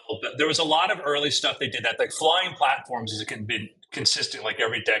 whatever Bell. But there was a lot of early stuff they did that, like flying platforms, is can be consistent. Like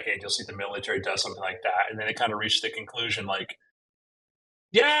every decade, you'll see the military does something like that, and then it kind of reached the conclusion, like,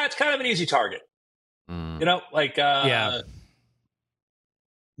 yeah, it's kind of an easy target. You know, like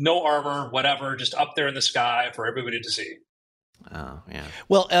no armor, whatever, just up there in the sky for everybody to see. Oh, yeah.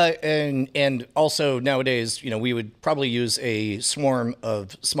 Well, and also nowadays, we would probably use a swarm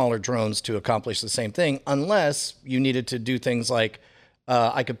of smaller drones to accomplish the same thing, unless you needed to do things like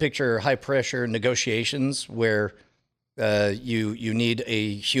I could picture high pressure negotiations where you need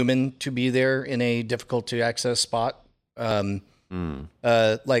a human to be there in a difficult to access spot. That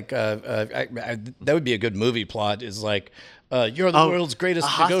would be a good movie plot. Is like. You're the world's greatest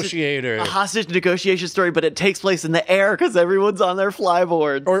negotiator. A hostage negotiation story, but it takes place in the air because everyone's on their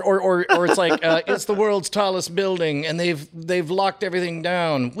flyboard. Or it's like it's the world's tallest building, and they've locked everything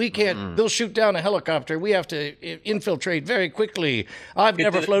down. We can't. They'll shoot down a helicopter. We have to infiltrate very quickly. I've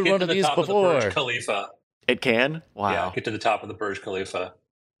never flown one of these before. The Burj Khalifa. It can. Wow. Yeah, get to the top of the Burj Khalifa.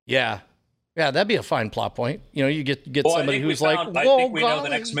 Yeah. Yeah, that'd be a fine plot point. You get somebody who's like, "Whoa, I think we know the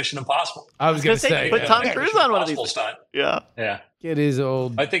next Mission Impossible. I was going to say, put Tom Cruise on one of these. Stunt. Yeah. Get his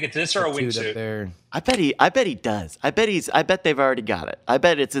old. I think it's this or a wingsuit there. I bet he does. I bet they've already got it. I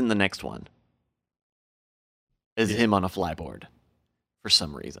bet it's in the next one. Is him on a flyboard, for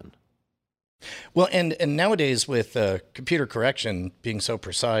some reason. Well, and nowadays with computer correction being so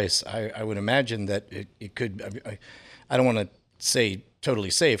precise, I would imagine that it could. I don't want to say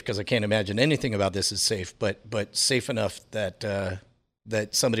totally safe because I can't imagine anything about this is safe, but safe enough that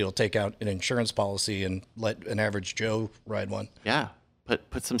somebody will take out an insurance policy and let an average Joe ride one. Yeah,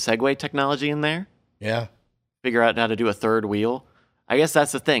 put some Segway technology in there. Yeah, figure out how to do a third wheel. I guess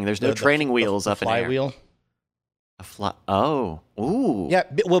that's the thing. There's no training wheels up in there. Flywheel. Oh, ooh. Yeah,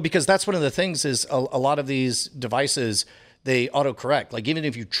 well, because that's one of the things is a lot of these devices. They autocorrect. Like even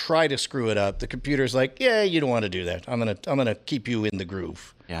if you try to screw it up, the computer's like, "Yeah, you don't want to do that. I'm gonna keep you in the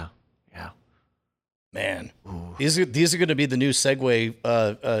groove." Yeah. Man, these are going to be the new Segway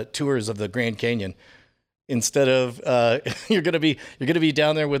tours of the Grand Canyon. Instead of you're going to be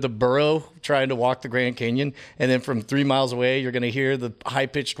down there with a burro trying to walk the Grand Canyon, and then from 3 miles away, you're going to hear the high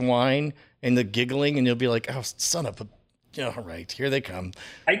pitched whine and the giggling, and you'll be like, "Oh, son of a!" All right, here they come.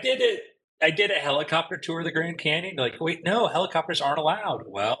 I did a helicopter tour of the Grand Canyon. Like, wait, no, helicopters aren't allowed.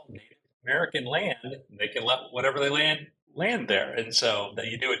 Well, Native American land, they can let whatever they land there. And so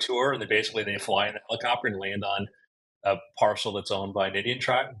you do a tour, and they fly in the helicopter and land on a parcel that's owned by an Indian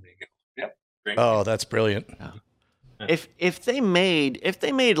tribe. And they go, yep. Oh, that's brilliant. Yeah. If they made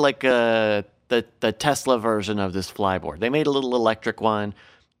like the Tesla version of this flyboard, they made a little electric one.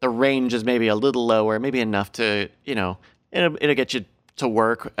 The range is maybe a little lower, maybe enough to it'll get you to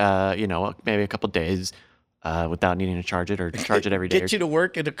work, maybe a couple of days without needing to charge it or charge it every day. Get you to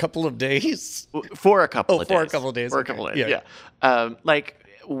work in a couple of days? For a couple of days. For a couple of days. For a couple of days,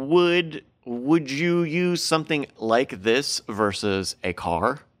 yeah. Would you use something like this versus a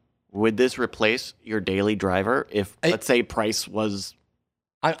car? Would this replace your daily driver if, let's say, price was...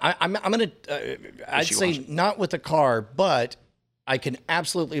 I'm going to... I'd say not with a car, but I can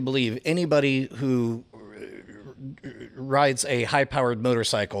absolutely believe anybody who rides a high-powered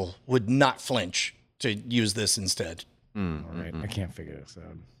motorcycle would not flinch to use this instead. All right, I can't figure this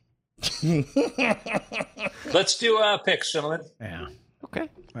out. Let's do picks, gentlemen. Yeah. Okay.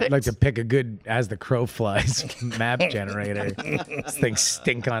 I'd like to pick a good As the Crow Flies map generator. These things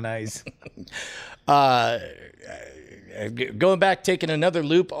stink on ice. Going back, taking another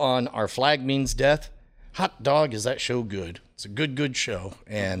loop on Our Flag Means Death. Hot dog, is that show good? It's a good show.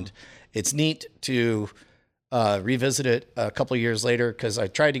 And it's neat to revisit it a couple of years later because I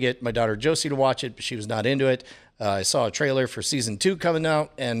tried to get my daughter Josie to watch it, but she was not into it. I saw a trailer for season 2 coming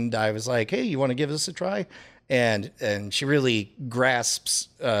out, and I was like, hey, you want to give this a try? And she really grasps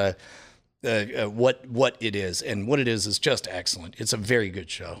what it is. And what it is just excellent. It's a very good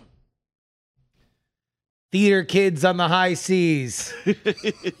show. Theater kids on the high seas.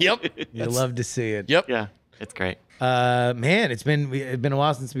 Yep. You love to see it. Yep. Yeah, it's great. Man, it's been a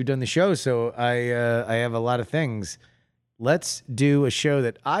while since we've done the show, so I have a lot of things. Let's do a show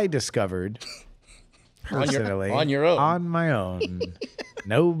that I discovered personally on your own, on my own.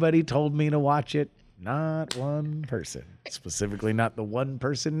 Nobody told me to watch it. Not one person. Specifically, not the one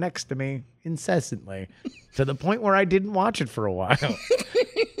person next to me incessantly, to the point where I didn't watch it for a while.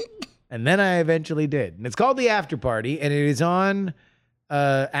 And then I eventually did. And it's called The After Party, and it is on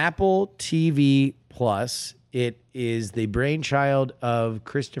Apple TV Plus. It is the brainchild of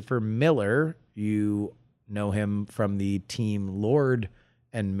Christopher Miller. You know him from the team Lord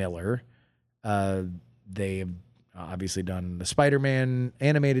and Miller. They have obviously done the Spider-Man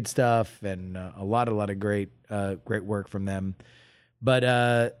animated stuff and a lot of great work from them.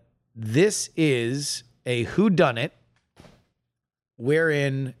 But this is a whodunit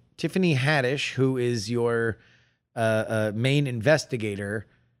wherein Tiffany Haddish, who is your main investigator,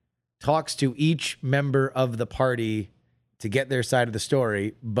 talks to each member of the party to get their side of the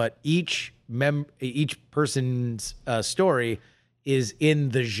story, but each person's story is in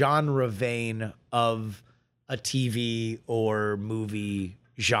the genre vein of a TV or movie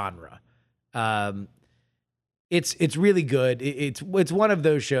genre. It's really good. It's one of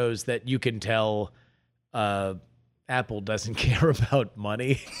those shows that you can tell Apple doesn't care about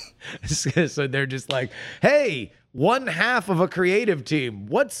money. So they're just like, hey, one half of a creative team.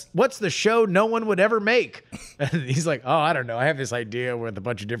 What's the show no one would ever make? And he's like, oh, I don't know. I have this idea with a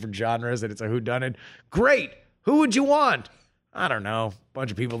bunch of different genres and it's a whodunit. Great. Who would you want? I don't know. A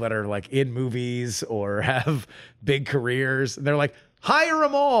bunch of people that are like in movies or have big careers. And they're like, hire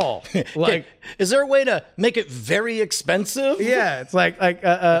them all. Like, is there a way to make it very expensive? Yeah, it's like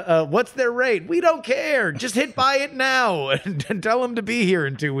what's their rate? We don't care. Just hit buy it now and tell them to be here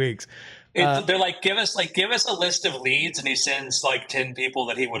in 2 weeks. They're like, give us a list of leads, and he sends like 10 people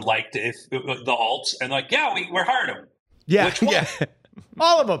that he would like to, if the alts, and like, yeah, we're hired them. Yeah, which one? Yeah,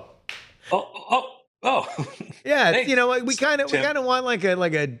 all of them. Oh. Yeah, Thanks, you know, we kind of want like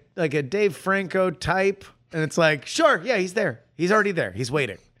a Dave Franco type, and it's like, sure, yeah, he's there. He's already there. He's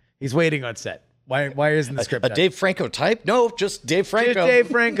waiting on set. Why isn't the script a done? Dave Franco type? No, just Dave Franco. Just Dave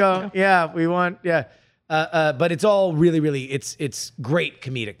Franco. Yeah, we want. Yeah. But it's all really, it's great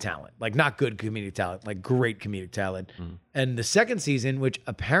comedic talent. Like not good comedic talent, like great comedic talent. And the second season, which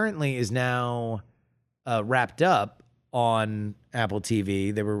apparently is now wrapped up on Apple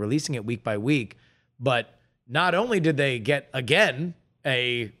TV, they were releasing it week by week. But not only did they get, again,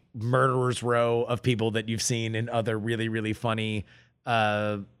 a murderer's row of people that you've seen in other really, really funny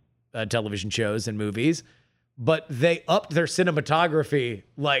television shows and movies, but they upped their cinematography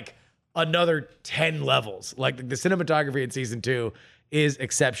like another 10 levels. Like the cinematography in season 2 is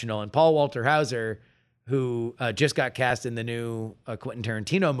exceptional. And Paul Walter Hauser, who just got cast in the new Quentin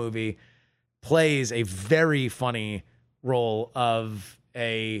Tarantino movie, plays a very funny role of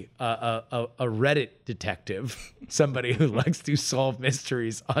a Reddit detective, somebody who likes to solve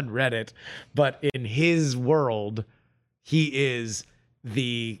mysteries on Reddit. But in his world, he is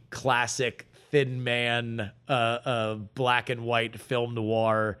the classic thin man, black and white film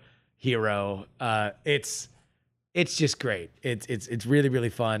noir hero. It's just great. It's really, really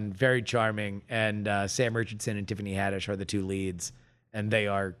fun, very charming. And Sam Richardson and Tiffany Haddish are the two leads, and they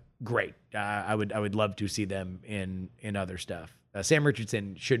are great. I would love to see them in other stuff. Sam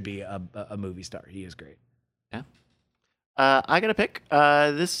Richardson should be a movie star. He is great. Yeah. I got to pick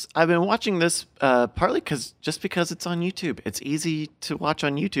this. I've been watching this partly because it's on YouTube. It's easy to watch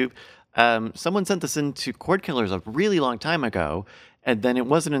on YouTube. Someone sent this into Cord Killers a really long time ago, and then it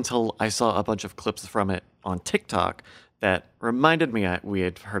wasn't until I saw a bunch of clips from it on TikTok that reminded me we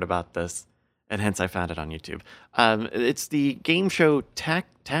had heard about this, and hence I found it on YouTube. It's the game show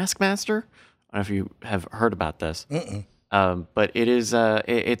Taskmaster. I don't know if you have heard about this. But it is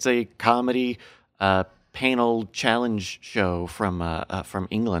it's a comedy panel challenge show from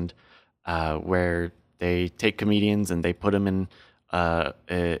England where they take comedians and they put them in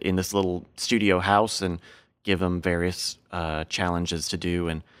this little studio house and give them various challenges to do,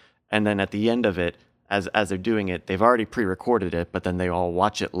 and then at the end of it, as they're doing it, they've already pre-recorded it, but then they all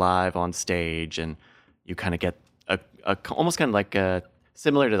watch it live on stage, and you kind of get a almost kind of like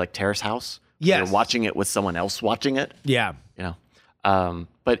similar to like Terrace House. Yes. You're watching it with someone else watching it. Yeah. You know.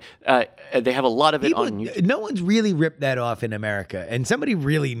 But they have a lot of it on YouTube. No one's really ripped that off in America, and somebody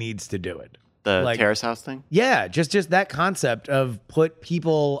really needs to do it. The Terrace House thing? Yeah, just that concept of put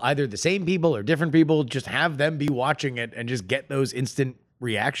people, either the same people or different people, just have them be watching it and just get those instant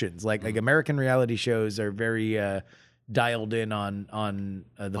reactions. Like American reality shows are very dialed in on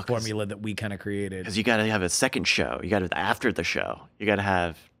the formula that we kind of created. Because you got to have a second show. You got to after the show. You got to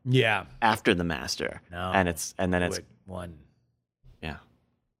have after the master. No, and then it's one. Yeah.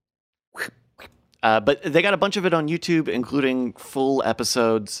 But they got a bunch of it on YouTube, including full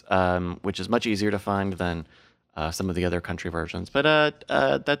episodes, which is much easier to find than some of the other country versions. But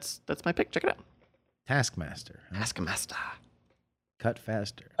that's my pick. Check it out. Taskmaster. Huh? Taskmaster. Cut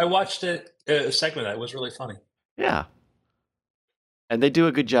faster. I watched a segment of that. It was really funny. Yeah. And they do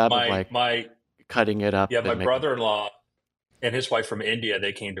a good job of like My cutting it up. my and making- brother-in-law and his wife from India,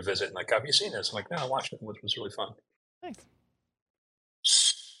 they came to visit and like, have you seen this? I'm like, no, I watched it. It was really fun. Nice.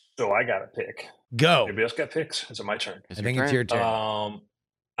 So I got a pick. Go. Anybody else got picks? Is it my turn? I think it's your turn.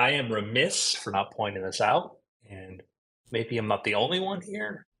 I am remiss for not pointing this out, and maybe I'm not the only one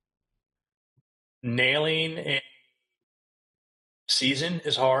here. Nailing a season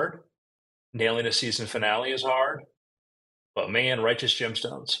is hard. Nailing a season finale is hard. But man, Righteous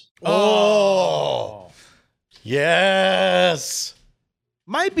Gemstones. Oh, yes.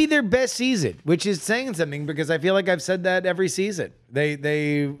 Might be their best season, which is saying something because I feel like I've said that every season. They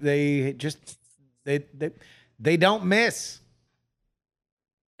don't miss.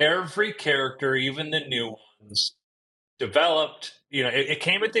 Every character, even the new ones, developed. You know, it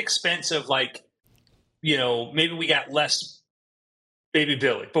came at the expense of like, you know, maybe we got less Baby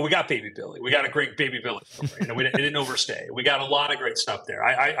Billy, but we got Baby Billy. We got a great Baby Billy story. You know, it didn't overstay. We got a lot of great stuff there.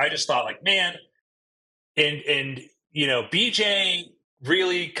 I just thought like, man, and you know, BJ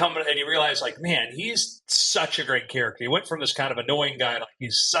really coming and you realize like, man, he's such a great character. He went from this kind of annoying guy, like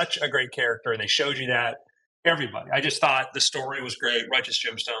he's such a great character, and they showed you that. Everybody. I just thought the story was great. Righteous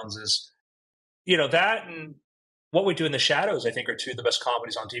Gemstones is, you know, that and What We Do in the Shadows, I think, are two of the best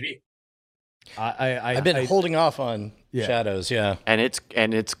comedies on TV. I've been holding off on Shadows, and it's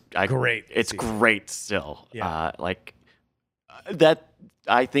great. It's great still. Yeah. Like that.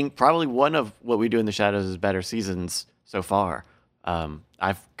 I think probably one of What We Do in the Shadows is better seasons so far.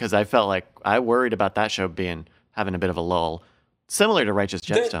 Because I felt like I worried about that show having a bit of a lull, similar to Righteous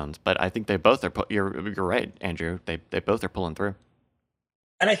Gemstones. But I think they both are. You're right, Andrew. They both are pulling through.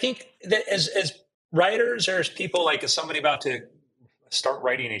 And I think that as writers or as people, like as somebody about to start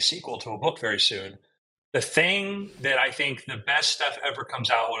writing a sequel to a book very soon, the thing that I think the best stuff ever comes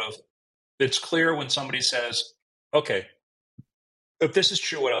out of, it's clear when somebody says, okay, if this is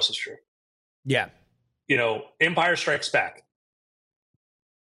true, what else is true? Yeah. You know, Empire Strikes Back.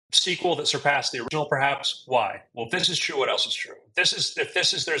 Sequel that surpassed the original, perhaps. Why? Well, if this is true, what else is true? There's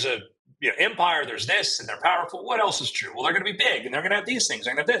a Empire, there's this, and they're powerful. What else is true? Well, they're going to be big, and they're going to have these things.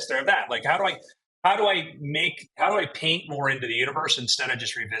 They're going to have this, they're going to have that. Like, how do I paint more into the universe instead of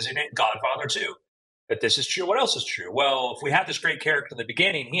just revisiting it? Godfather 2. If this is true, what else is true? Well, if we had this great character in the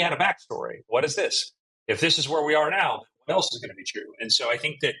beginning, he had a backstory. What is this? If this is where we are now, what else is going to be true? And so I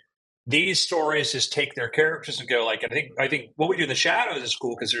think that these stories just take their characters and go like, I think What We Do in the Shadows is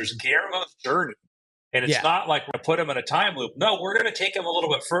cool because there's Guillermo's journey. And it's not like we're going to put him in a time loop. No, we're going to take him a little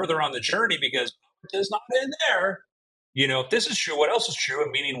bit further on the journey because it's not in there. You know, if this is true, what else is true?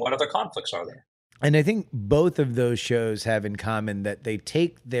 And meaning, what other conflicts are there? And I think both of those shows have in common that they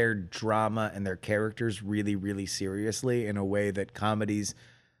take their drama and their characters really, really seriously in a way that comedies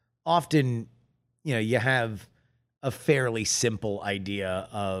often, you know, you have a fairly simple idea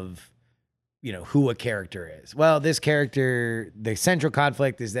of, you know, who a character is. Well, this character, the central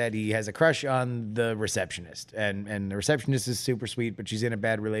conflict is that he has a crush on the receptionist, and the receptionist is super sweet, but she's in a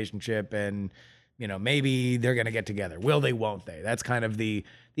bad relationship, and, you know, maybe they're going to get together. Will they, won't they? That's kind of the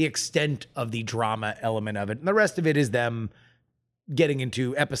extent of the drama element of it. And the rest of it is them getting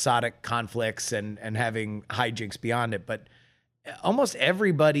into episodic conflicts and having hijinks beyond it. But almost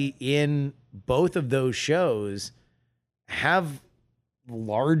everybody in both of those shows have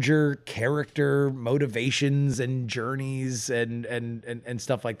larger character motivations and journeys and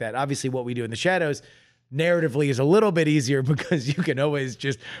stuff like that. Obviously, What We Do in the Shadows narratively is a little bit easier because you can always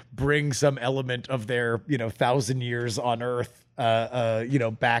just bring some element of their, 1,000 years on Earth,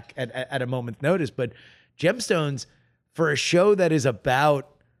 back at a moment's notice. But Gemstones, for a show that is about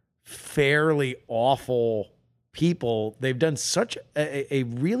fairly awful people, they've done such a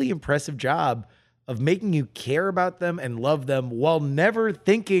really impressive job of making you care about them and love them while never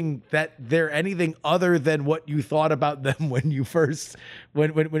thinking that they're anything other than what you thought about them when you first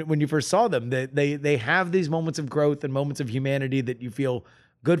saw them. They have these moments of growth and moments of humanity that you feel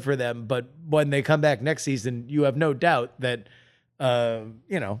good for them. But when they come back next season, you have no doubt that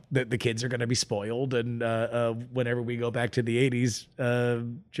the kids are going to be spoiled. And whenever we go back to the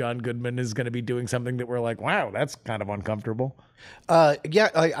 80s, John Goodman is going to be doing something that we're like, wow, that's kind of uncomfortable.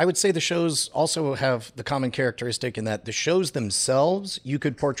 I would say the shows also have the common characteristic in that the shows themselves you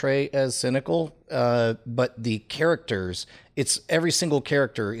could portray as cynical, but the characters, every single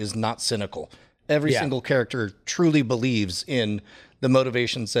character is not cynical. Every single character truly believes in the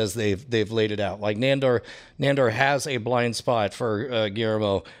motivation says they've laid it out. Like Nandor has a blind spot for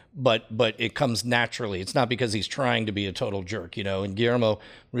Guillermo, but it comes naturally. It's not because he's trying to be a total jerk, and Guillermo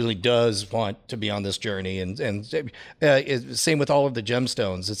really does want to be on this journey. And same with all of the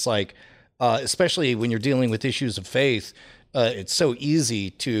gemstones. It's like, especially when you're dealing with issues of faith, it's so easy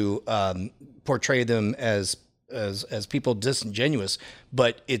to portray them as people disingenuous,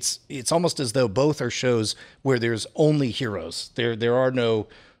 but it's almost as though both are shows where there's only heroes. There are no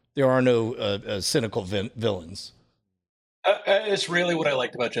cynical villains. It's really what I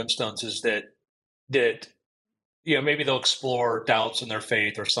liked about Gemstones is that maybe they'll explore doubts in their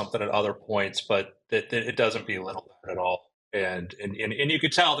faith or something at other points, but that it doesn't belittle that at all. And you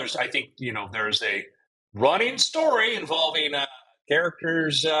could tell there's a running story involving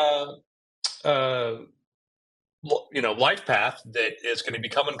characters life path that is going to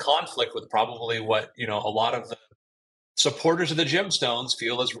become in conflict with probably what a lot of the supporters of the gemstones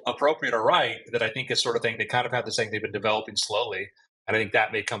feel is appropriate or right. That I think is sort of thing they kind of have this thing they've been developing slowly, and I think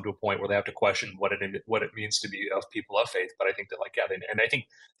that may come to a point where they have to question what it means to be of people of faith. But I think that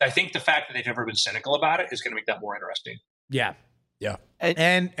I think the fact that they've never been cynical about it is going to make that more interesting. Yeah,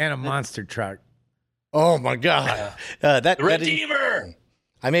 and a monster truck. Oh my God, the Redeemer.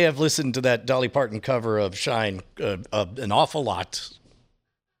 I may have listened to that Dolly Parton cover of Shine an awful lot.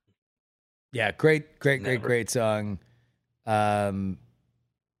 Yeah, great song.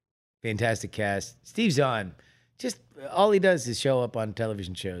 Fantastic cast. Steve Zahn, just all he does is show up on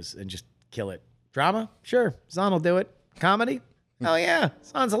television shows and just kill it. Drama? Sure, Zahn will do it. Comedy? Oh yeah,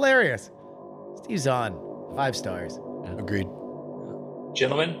 Zahn's hilarious. Steve Zahn, 5 stars. Yeah. Agreed.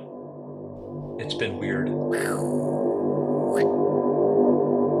 Gentlemen, it's been weird.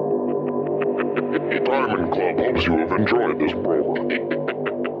 Diamond Club hopes you have enjoyed this program.